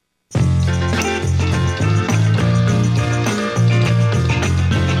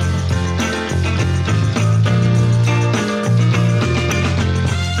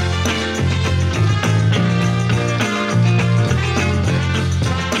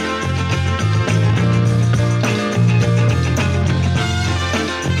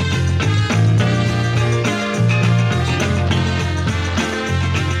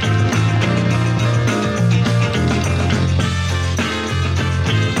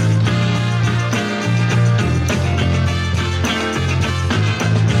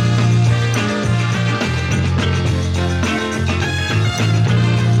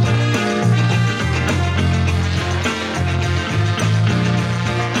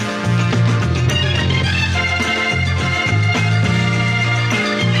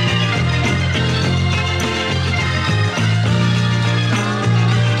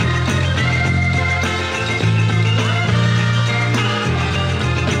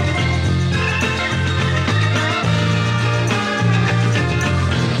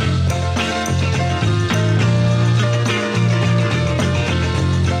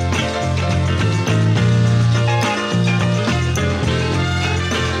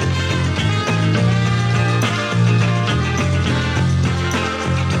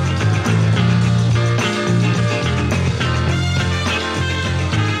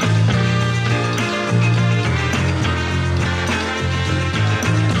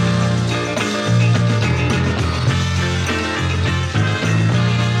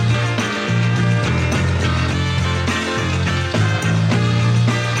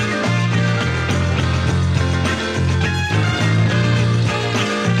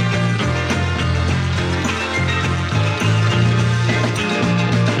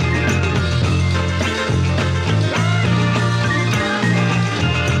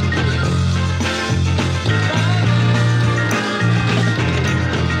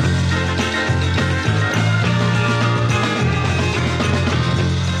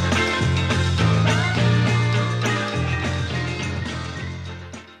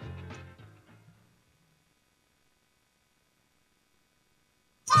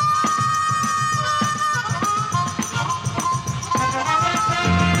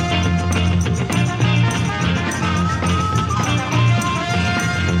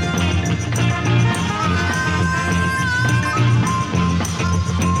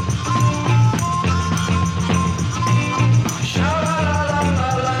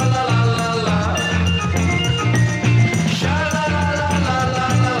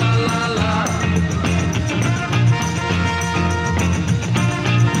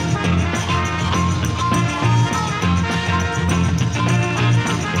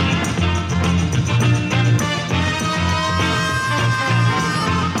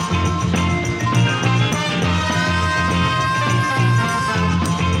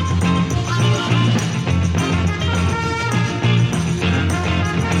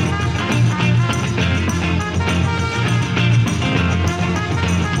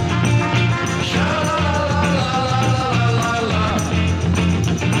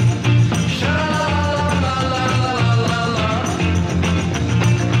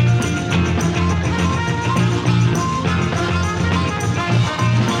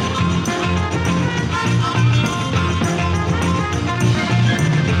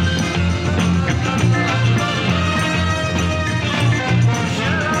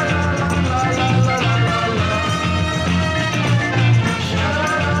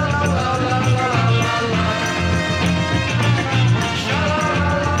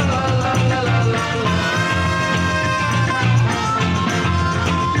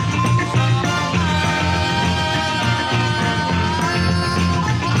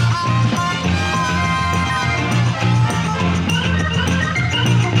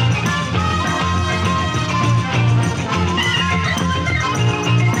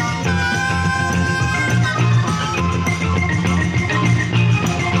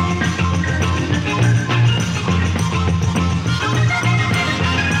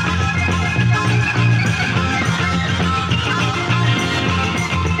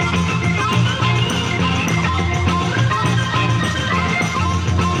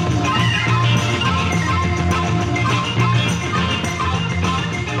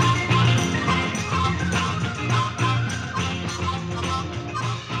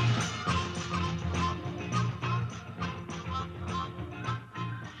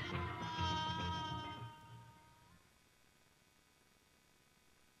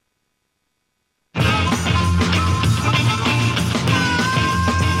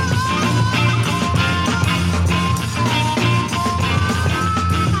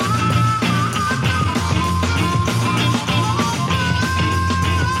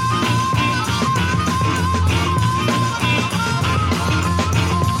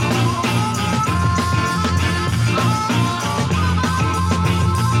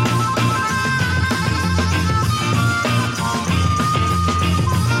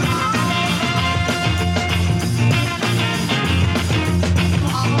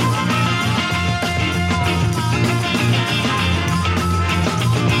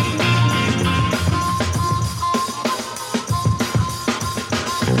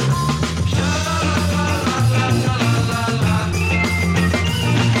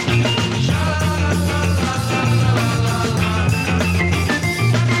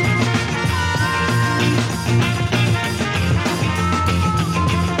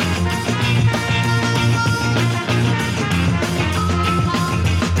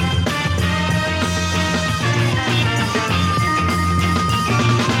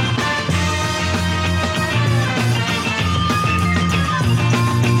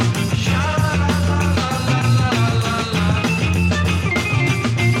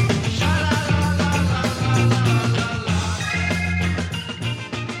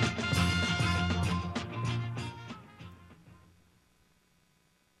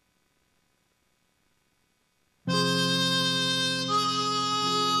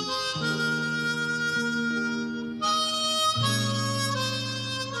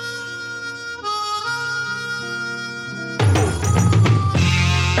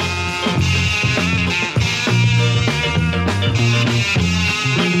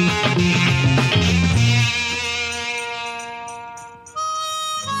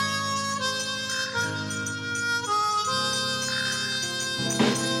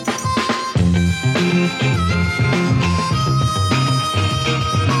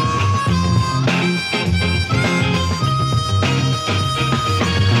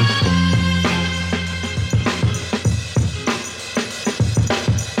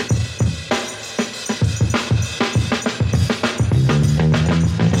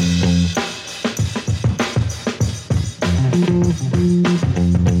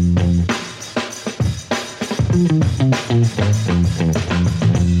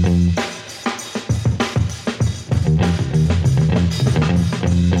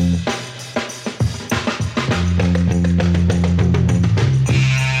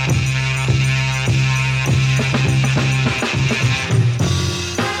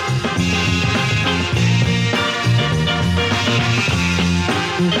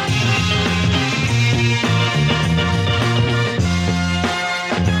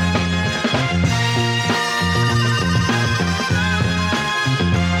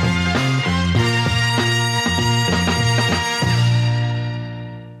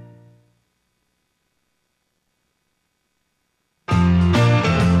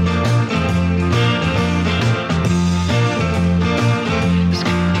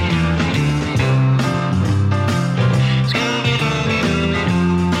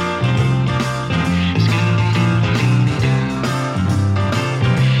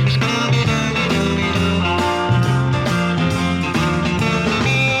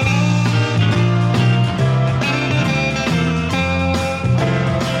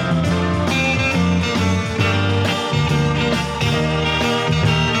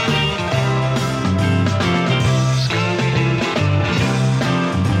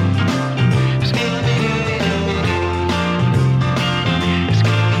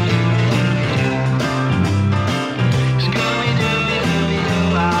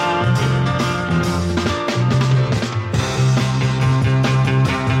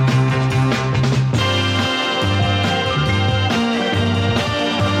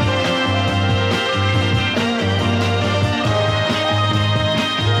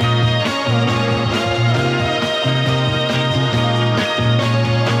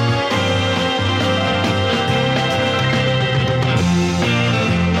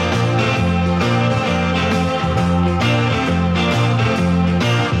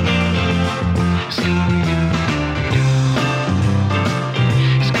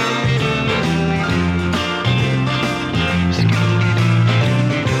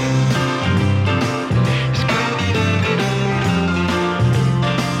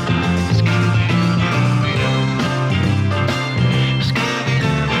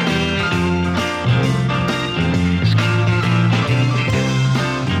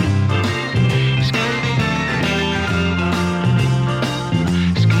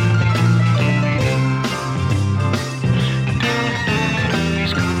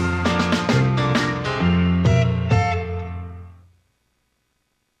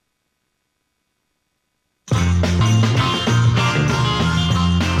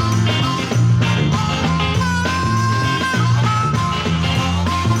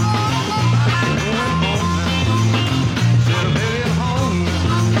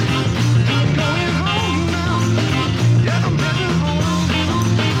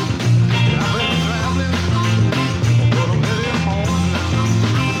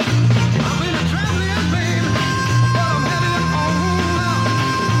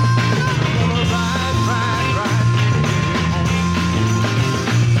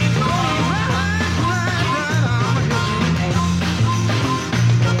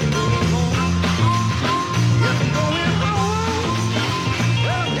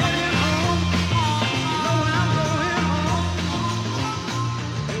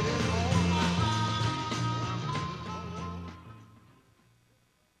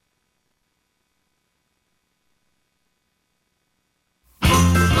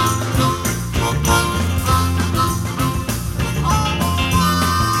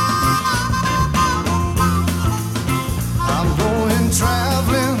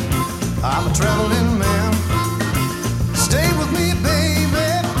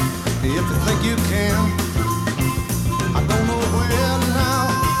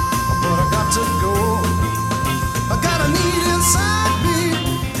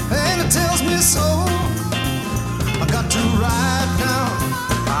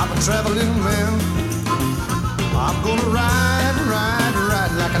 traveling man. I'm gonna ride, ride,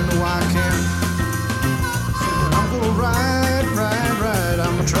 ride like I know I can. I'm gonna ride, ride, ride.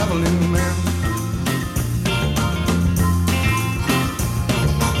 I'm a traveling man.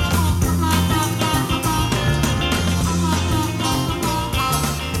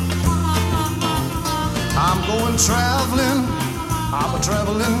 I'm going traveling. I'm a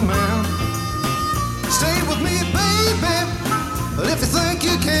traveling man. Stay with me, baby, if you think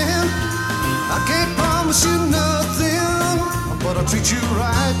you can. I can't promise you nothing, but I'll treat you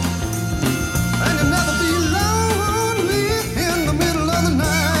right. And you'll never be lonely in the middle of the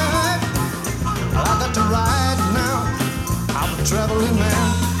night. I got to ride now. I'm a traveling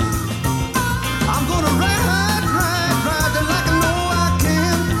man. I'm gonna ride, ride, ride like I know I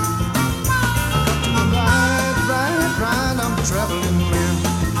can. I got to ride, ride, ride. I'm a traveling man.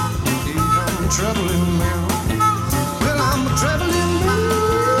 Yeah, I'm a traveling man. Well, I'm a traveling man.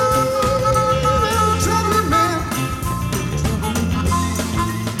 I'm a traveling man.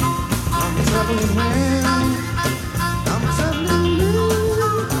 I'm a traveling man. I'm a traveling man.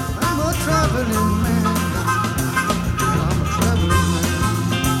 I'm a traveling man. I'm a traveling man.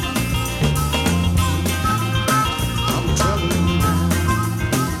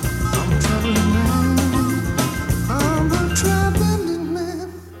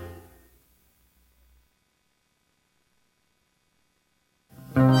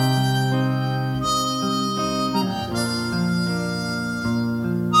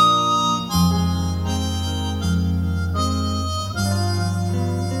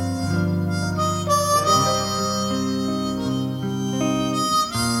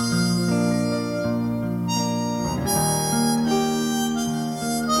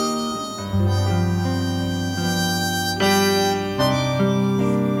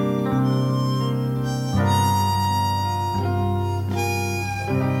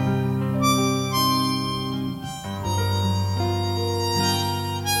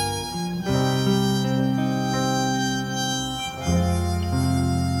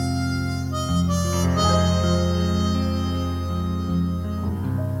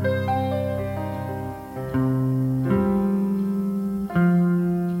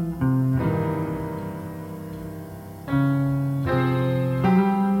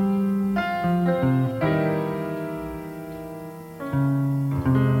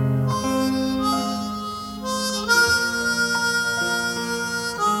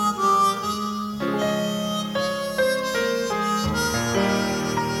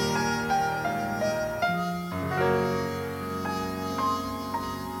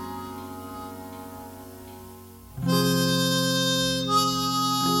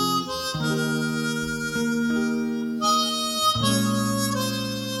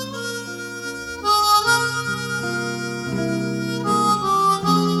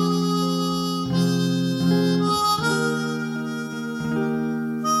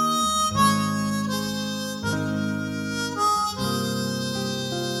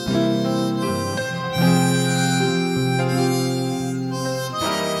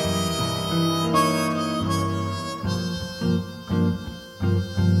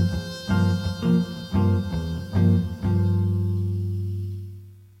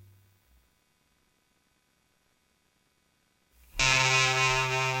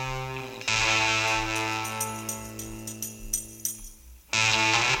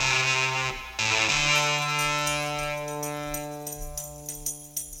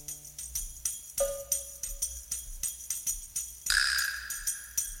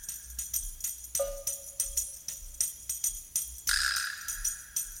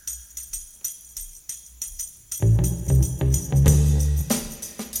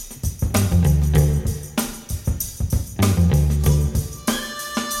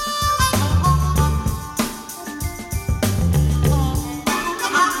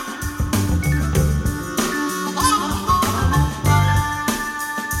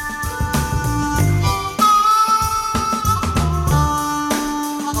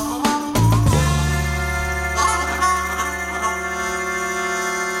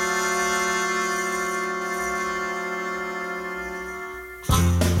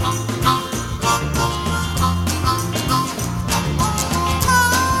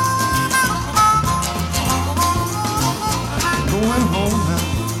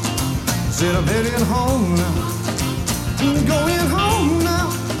 Said I'm heading home now. Going home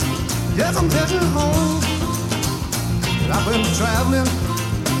now. Yes, I'm heading home. I've been traveling,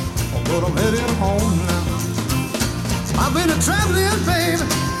 but I'm heading home now. I've been traveling, baby,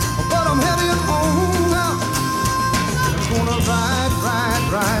 but I'm heading home now. I'm gonna ride,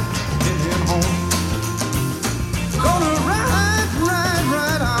 heading home. Gonna ride,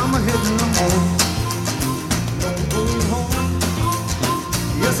 I'm heading home. I'm going home.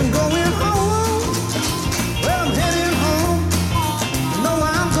 Yes, I'm going home. Well, I'm heading home. No,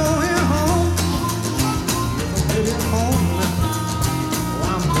 I'm going home. I'm heading home now.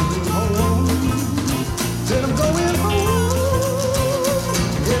 I'm heading home. Said I'm going home.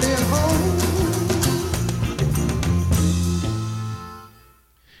 Heading home.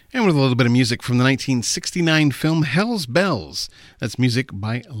 And with a little bit of music from the 1969 film Hell's Bells. That's music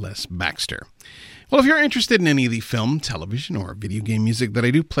by Les Baxter. Well, if you're interested in any of the film, television, or video game music that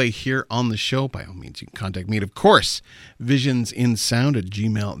I do play here on the show, by all means, you can contact me at, of course,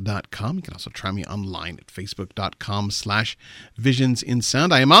 visionsinsound@gmail.com. You can also try me online at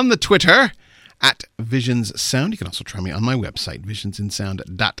facebook.com/visionsinsound. I am on the Twitter at visionssound. You can also try me on my website,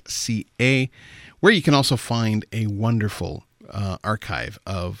 visionsinsound.ca, where you can also find a wonderful archive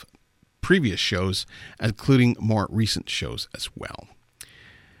of previous shows, including more recent shows as well.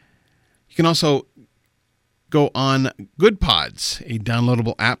 You can also go on GoodPods, a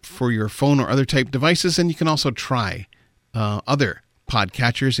downloadable app for your phone or other type devices, and you can also try other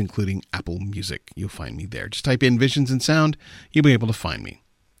podcatchers, including Apple Music. You'll find me there. Just type in Visions in Sound. You'll be able to find me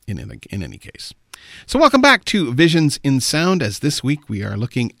in any case. So welcome back to Visions in Sound, as this week we are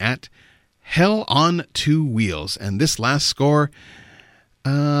looking at Hell on Two Wheels. And this last score,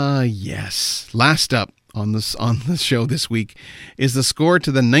 last up on the show this week is the score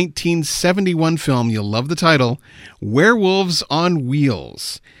to the 1971 film, you'll love the title, Werewolves on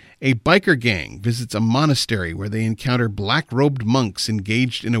Wheels. A biker gang visits a monastery where they encounter black-robed monks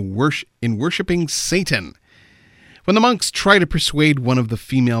engaged in worshiping Satan. When the monks try to persuade one of the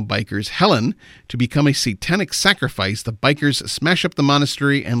female bikers, Helen, to become a satanic sacrifice, the bikers smash up the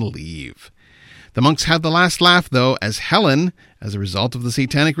monastery and leave. The monks have the last laugh, though, as Helen, as a result of the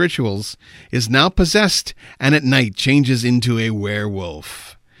satanic rituals, is now possessed and at night changes into a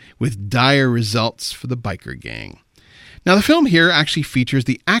werewolf, with dire results for the biker gang. Now, the film here actually features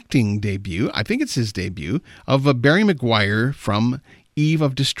the acting debut, I think it's his debut, of Barry Maguire from Eve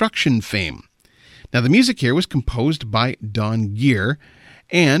of Destruction fame. Now, the music here was composed by Don Gear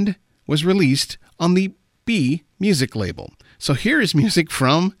and was released on the B Music label. So here is music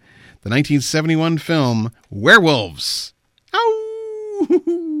from the 1971 film Werewolves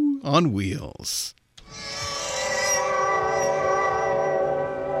on Wheels.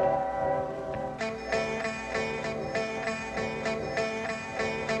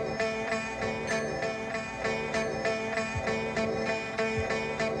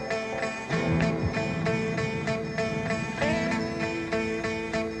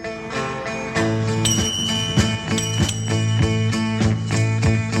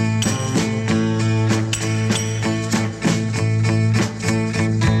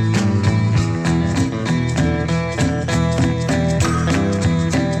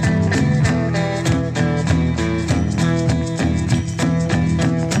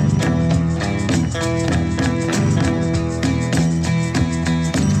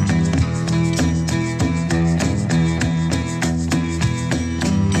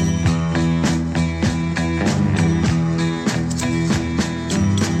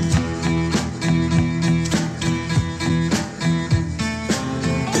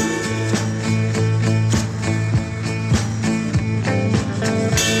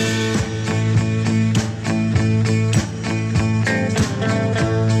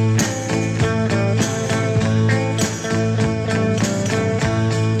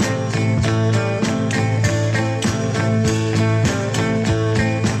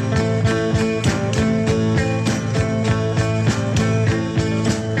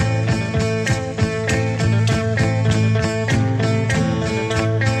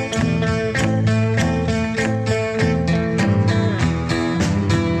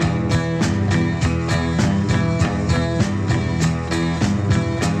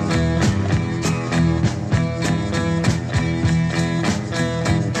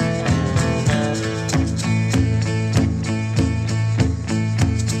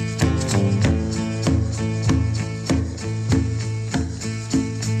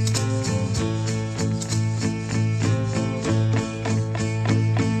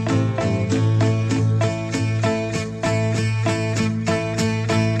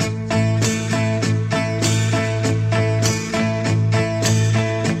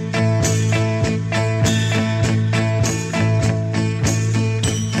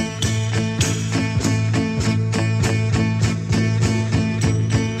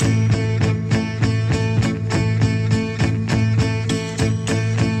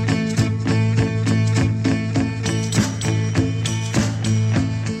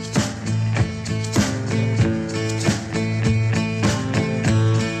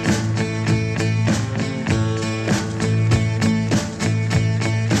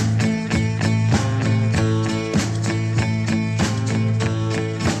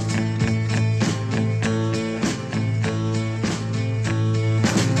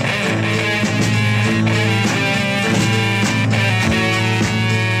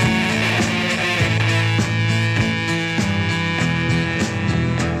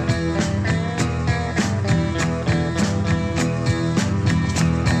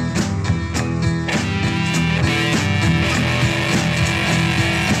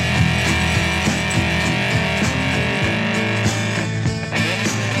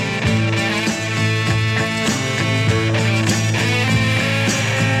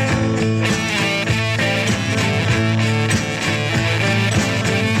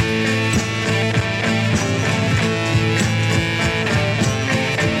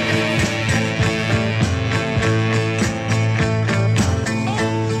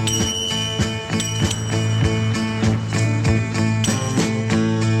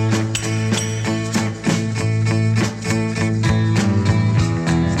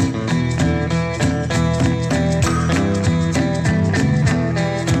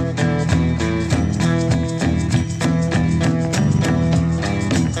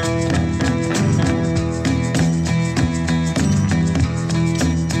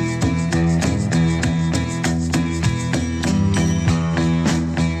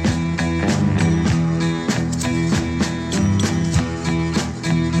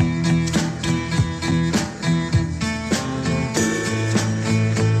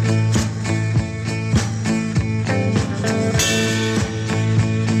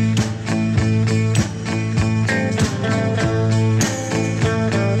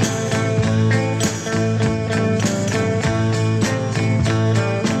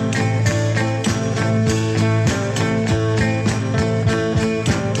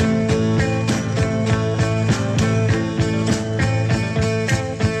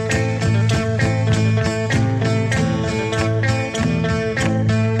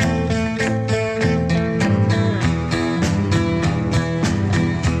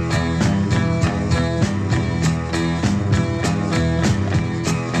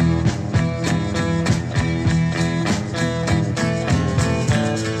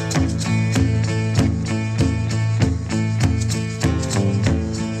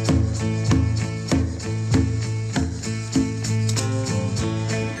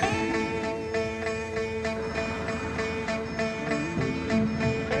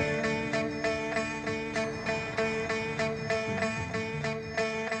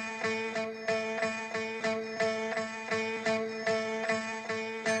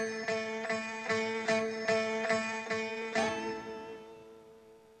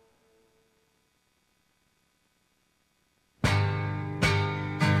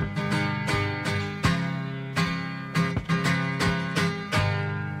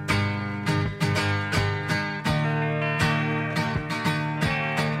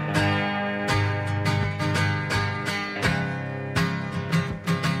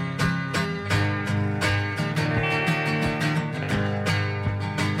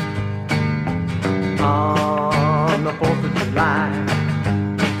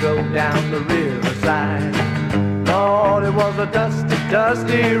 a dusty,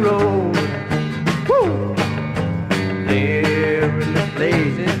 dusty road. Woo! There in the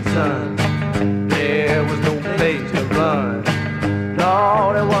blazing sun, there was no place to run.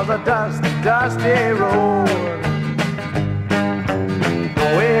 Lord, it was a dusty, dusty road.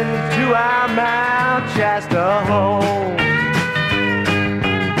 Going to our Mount Shasta home.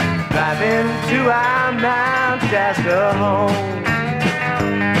 Driving to our Mount Shasta home.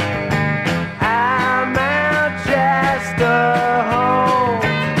 Our Mount Shasta home,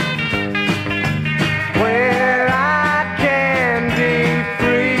 where I can be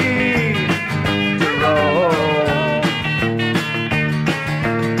free to roam.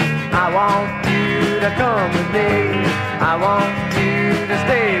 I want you to come with me. I want you to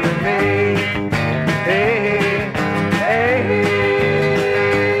stay with me. Hey, hey, hey.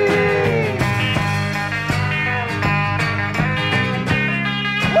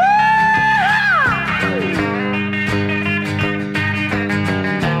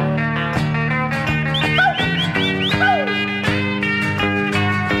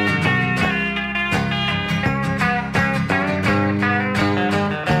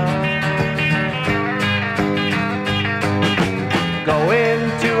 Going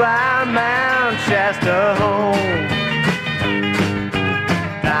to our Mount Shasta home.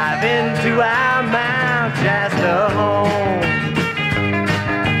 Dive into our Mount Shasta home.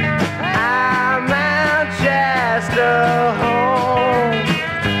 Our Mount Shasta home,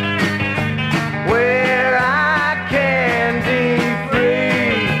 where I can be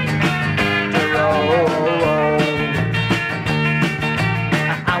free to roam.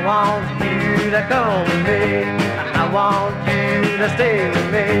 I want you to come with me. I want you to stay with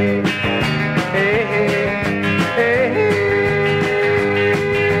me. Hey, hey, hey, hey.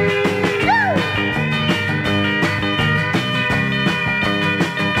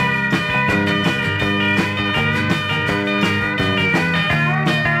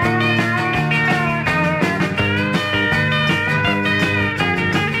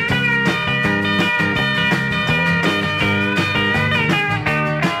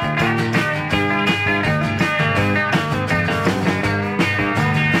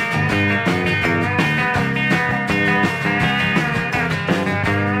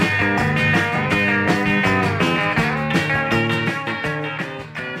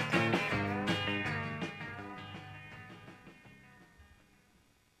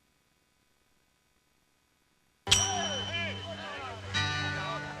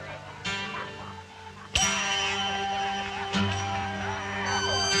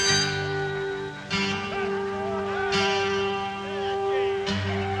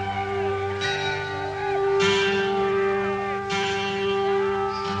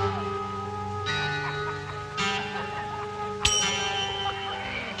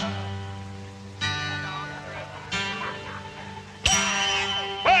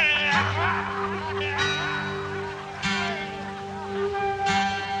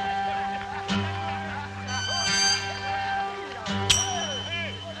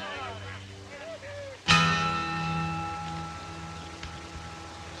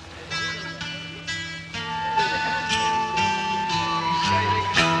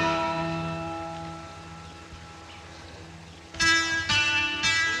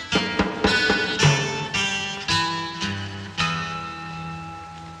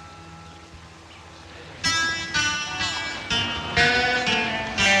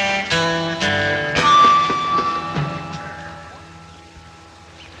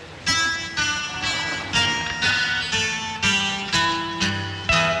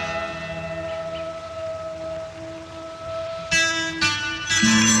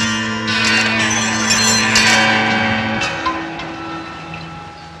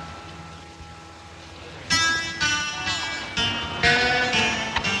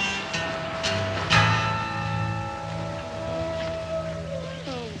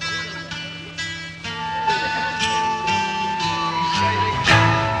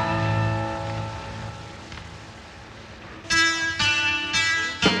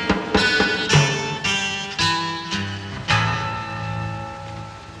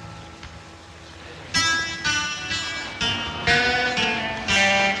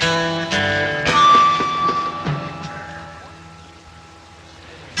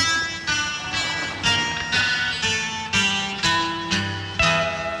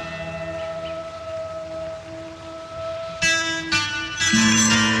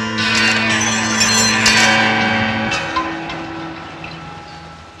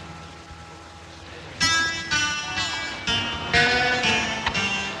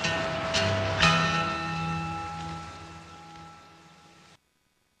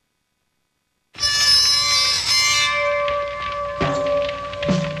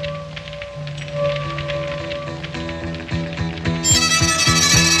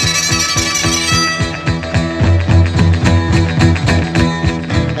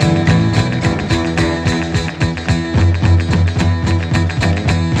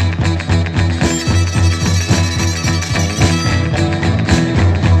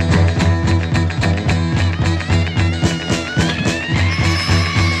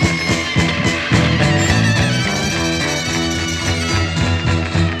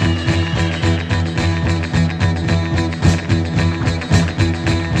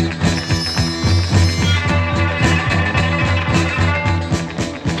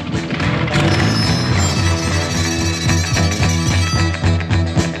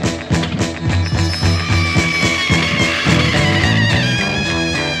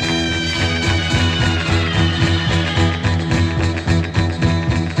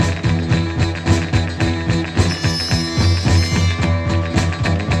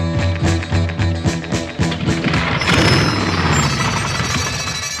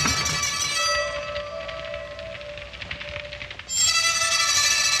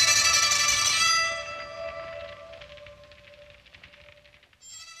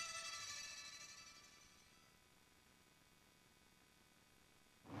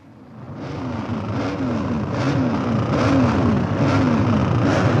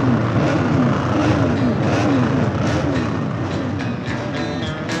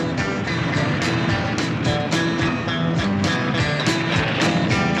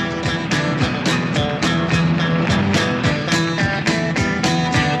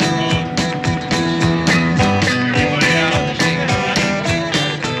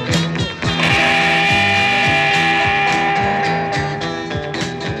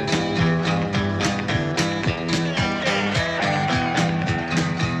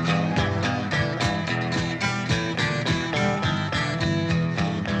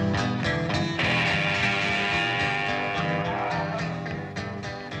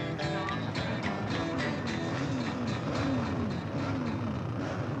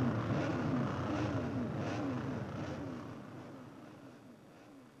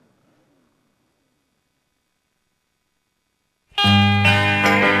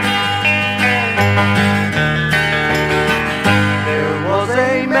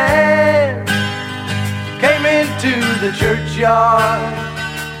 the churchyard,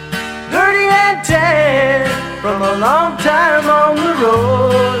 dirty and tan from a long time on the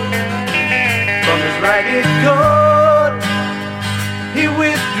road. From his ragged coat, he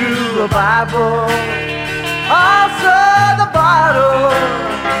withdrew a Bible, also the bottle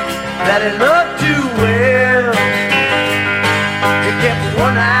that he loved too well. He kept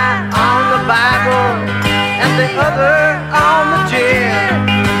one eye on the Bible and the other on the gin.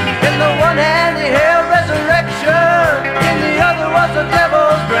 In the one hand he held resurrection, in the other was the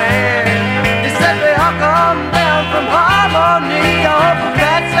devil's brand. He said they all come down from harmony, all from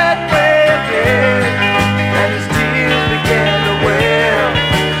that set way again. And his tears began to well,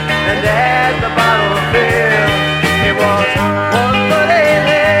 and as the bottle filled, it was one foot in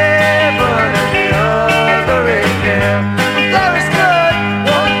heaven and the other in hell. There he stood,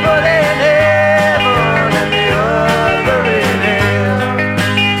 one foot in heaven and the other in hell.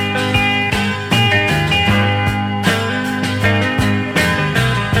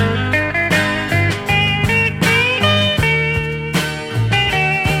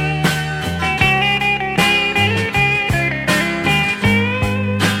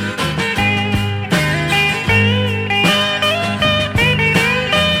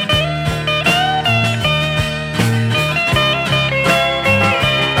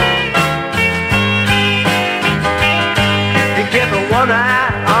 He kept one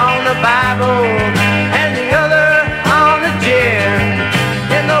eye on the Bible and the other on the gin.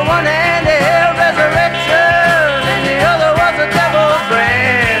 In the one hand he held resurrection, and the other was the devil's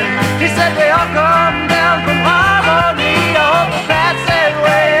brand. He said we all come down from harmony, all the past that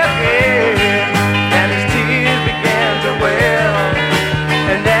way again. And his tears began to well,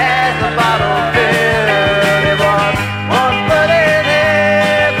 and as the bottle filled, it was one foot in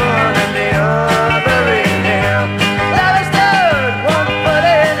heaven and the other in hell. There he stood, one foot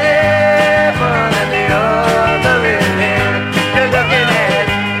in heaven and the other in hell. You're looking at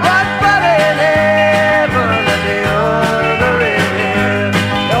one foot in heaven and the other in hell.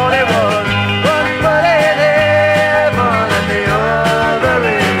 Only was one foot in heaven and the other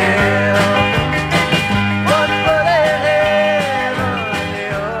in hell. One foot in heaven and the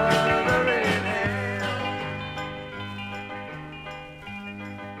other in hell.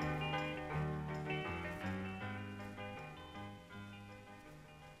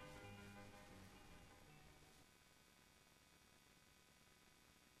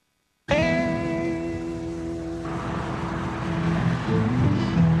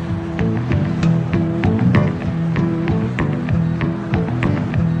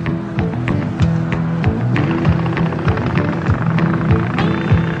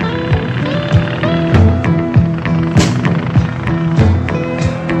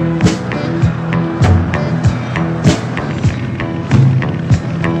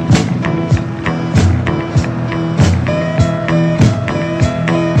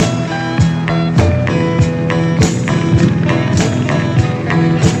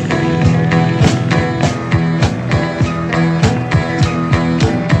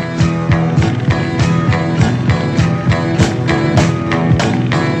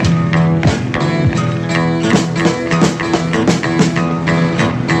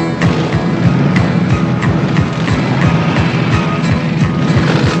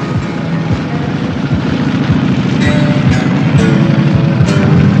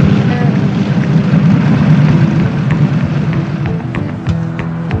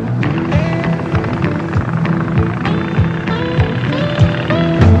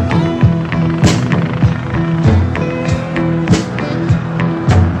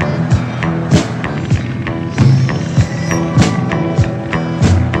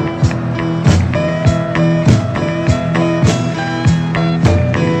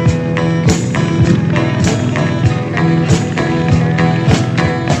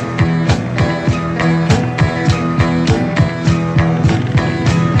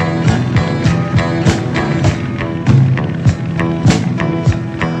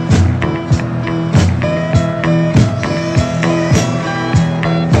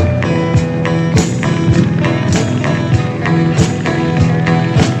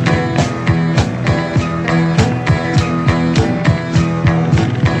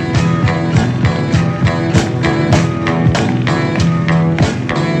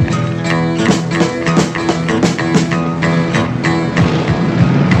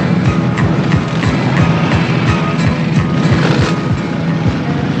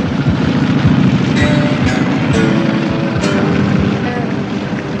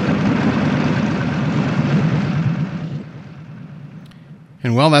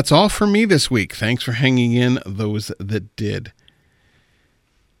 And well, that's all for me this week. Thanks for hanging in, those that did.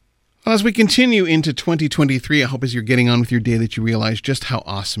 Well, as we continue into 2023, I hope as you're getting on with your day that you realize just how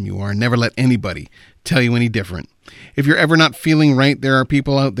awesome you are. Never let anybody tell you any different. If you're ever not feeling right, there are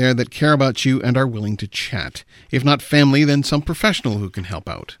people out there that care about you and are willing to chat. If not family, then some professional who can help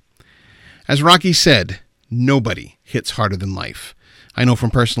out. As Rocky said, nobody hits harder than life. I know from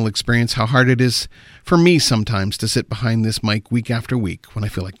personal experience how hard it is for me sometimes to sit behind this mic week after week when I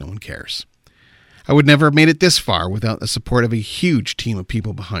feel like no one cares. I would never have made it this far without the support of a huge team of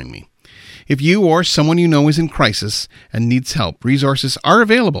people behind me. If you or someone you know is in crisis and needs help, resources are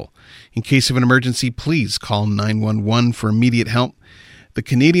available. In case of an emergency, please call 911 for immediate help. The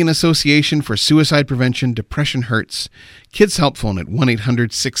Canadian Association for Suicide Prevention, Depression Hurts, Kids Help Phone at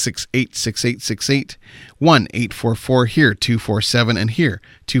 1-800-668-6868, 1-844-HERE-247, and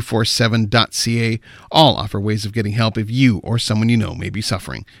HERE247.ca all offer ways of getting help if you or someone you know may be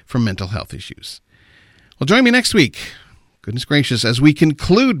suffering from mental health issues. Well, join me next week, goodness gracious, as we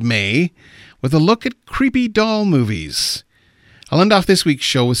conclude May with a look at creepy doll movies. I'll end off this week's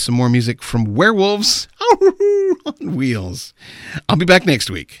show with some more music from Werewolves on Wheels. I'll be back next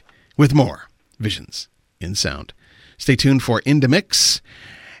week with more Visions in Sound. Stay tuned for In the Mix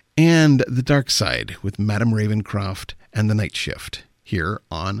and The Dark Side with Madame Ravencroft and The Night Shift here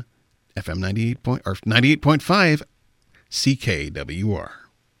on FM 98.5 CKWR.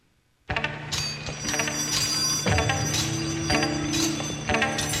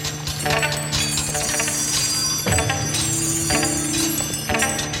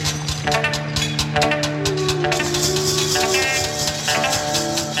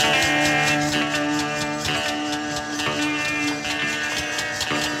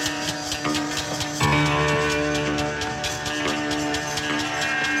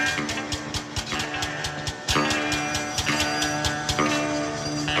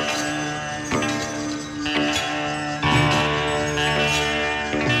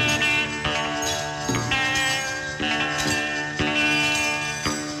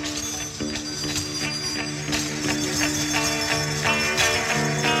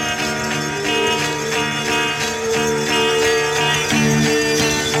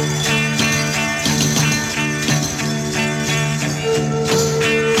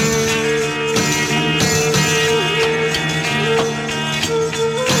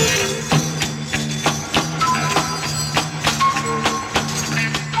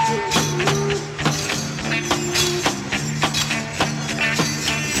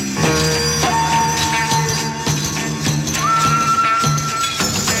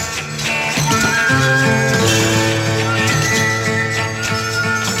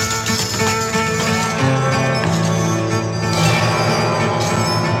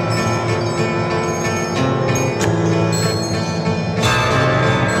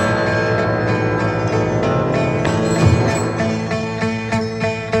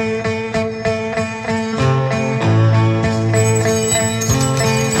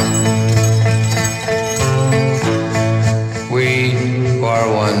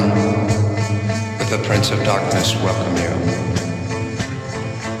 Prince of Darkness welcome you.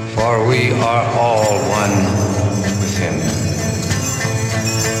 For we are all one with him.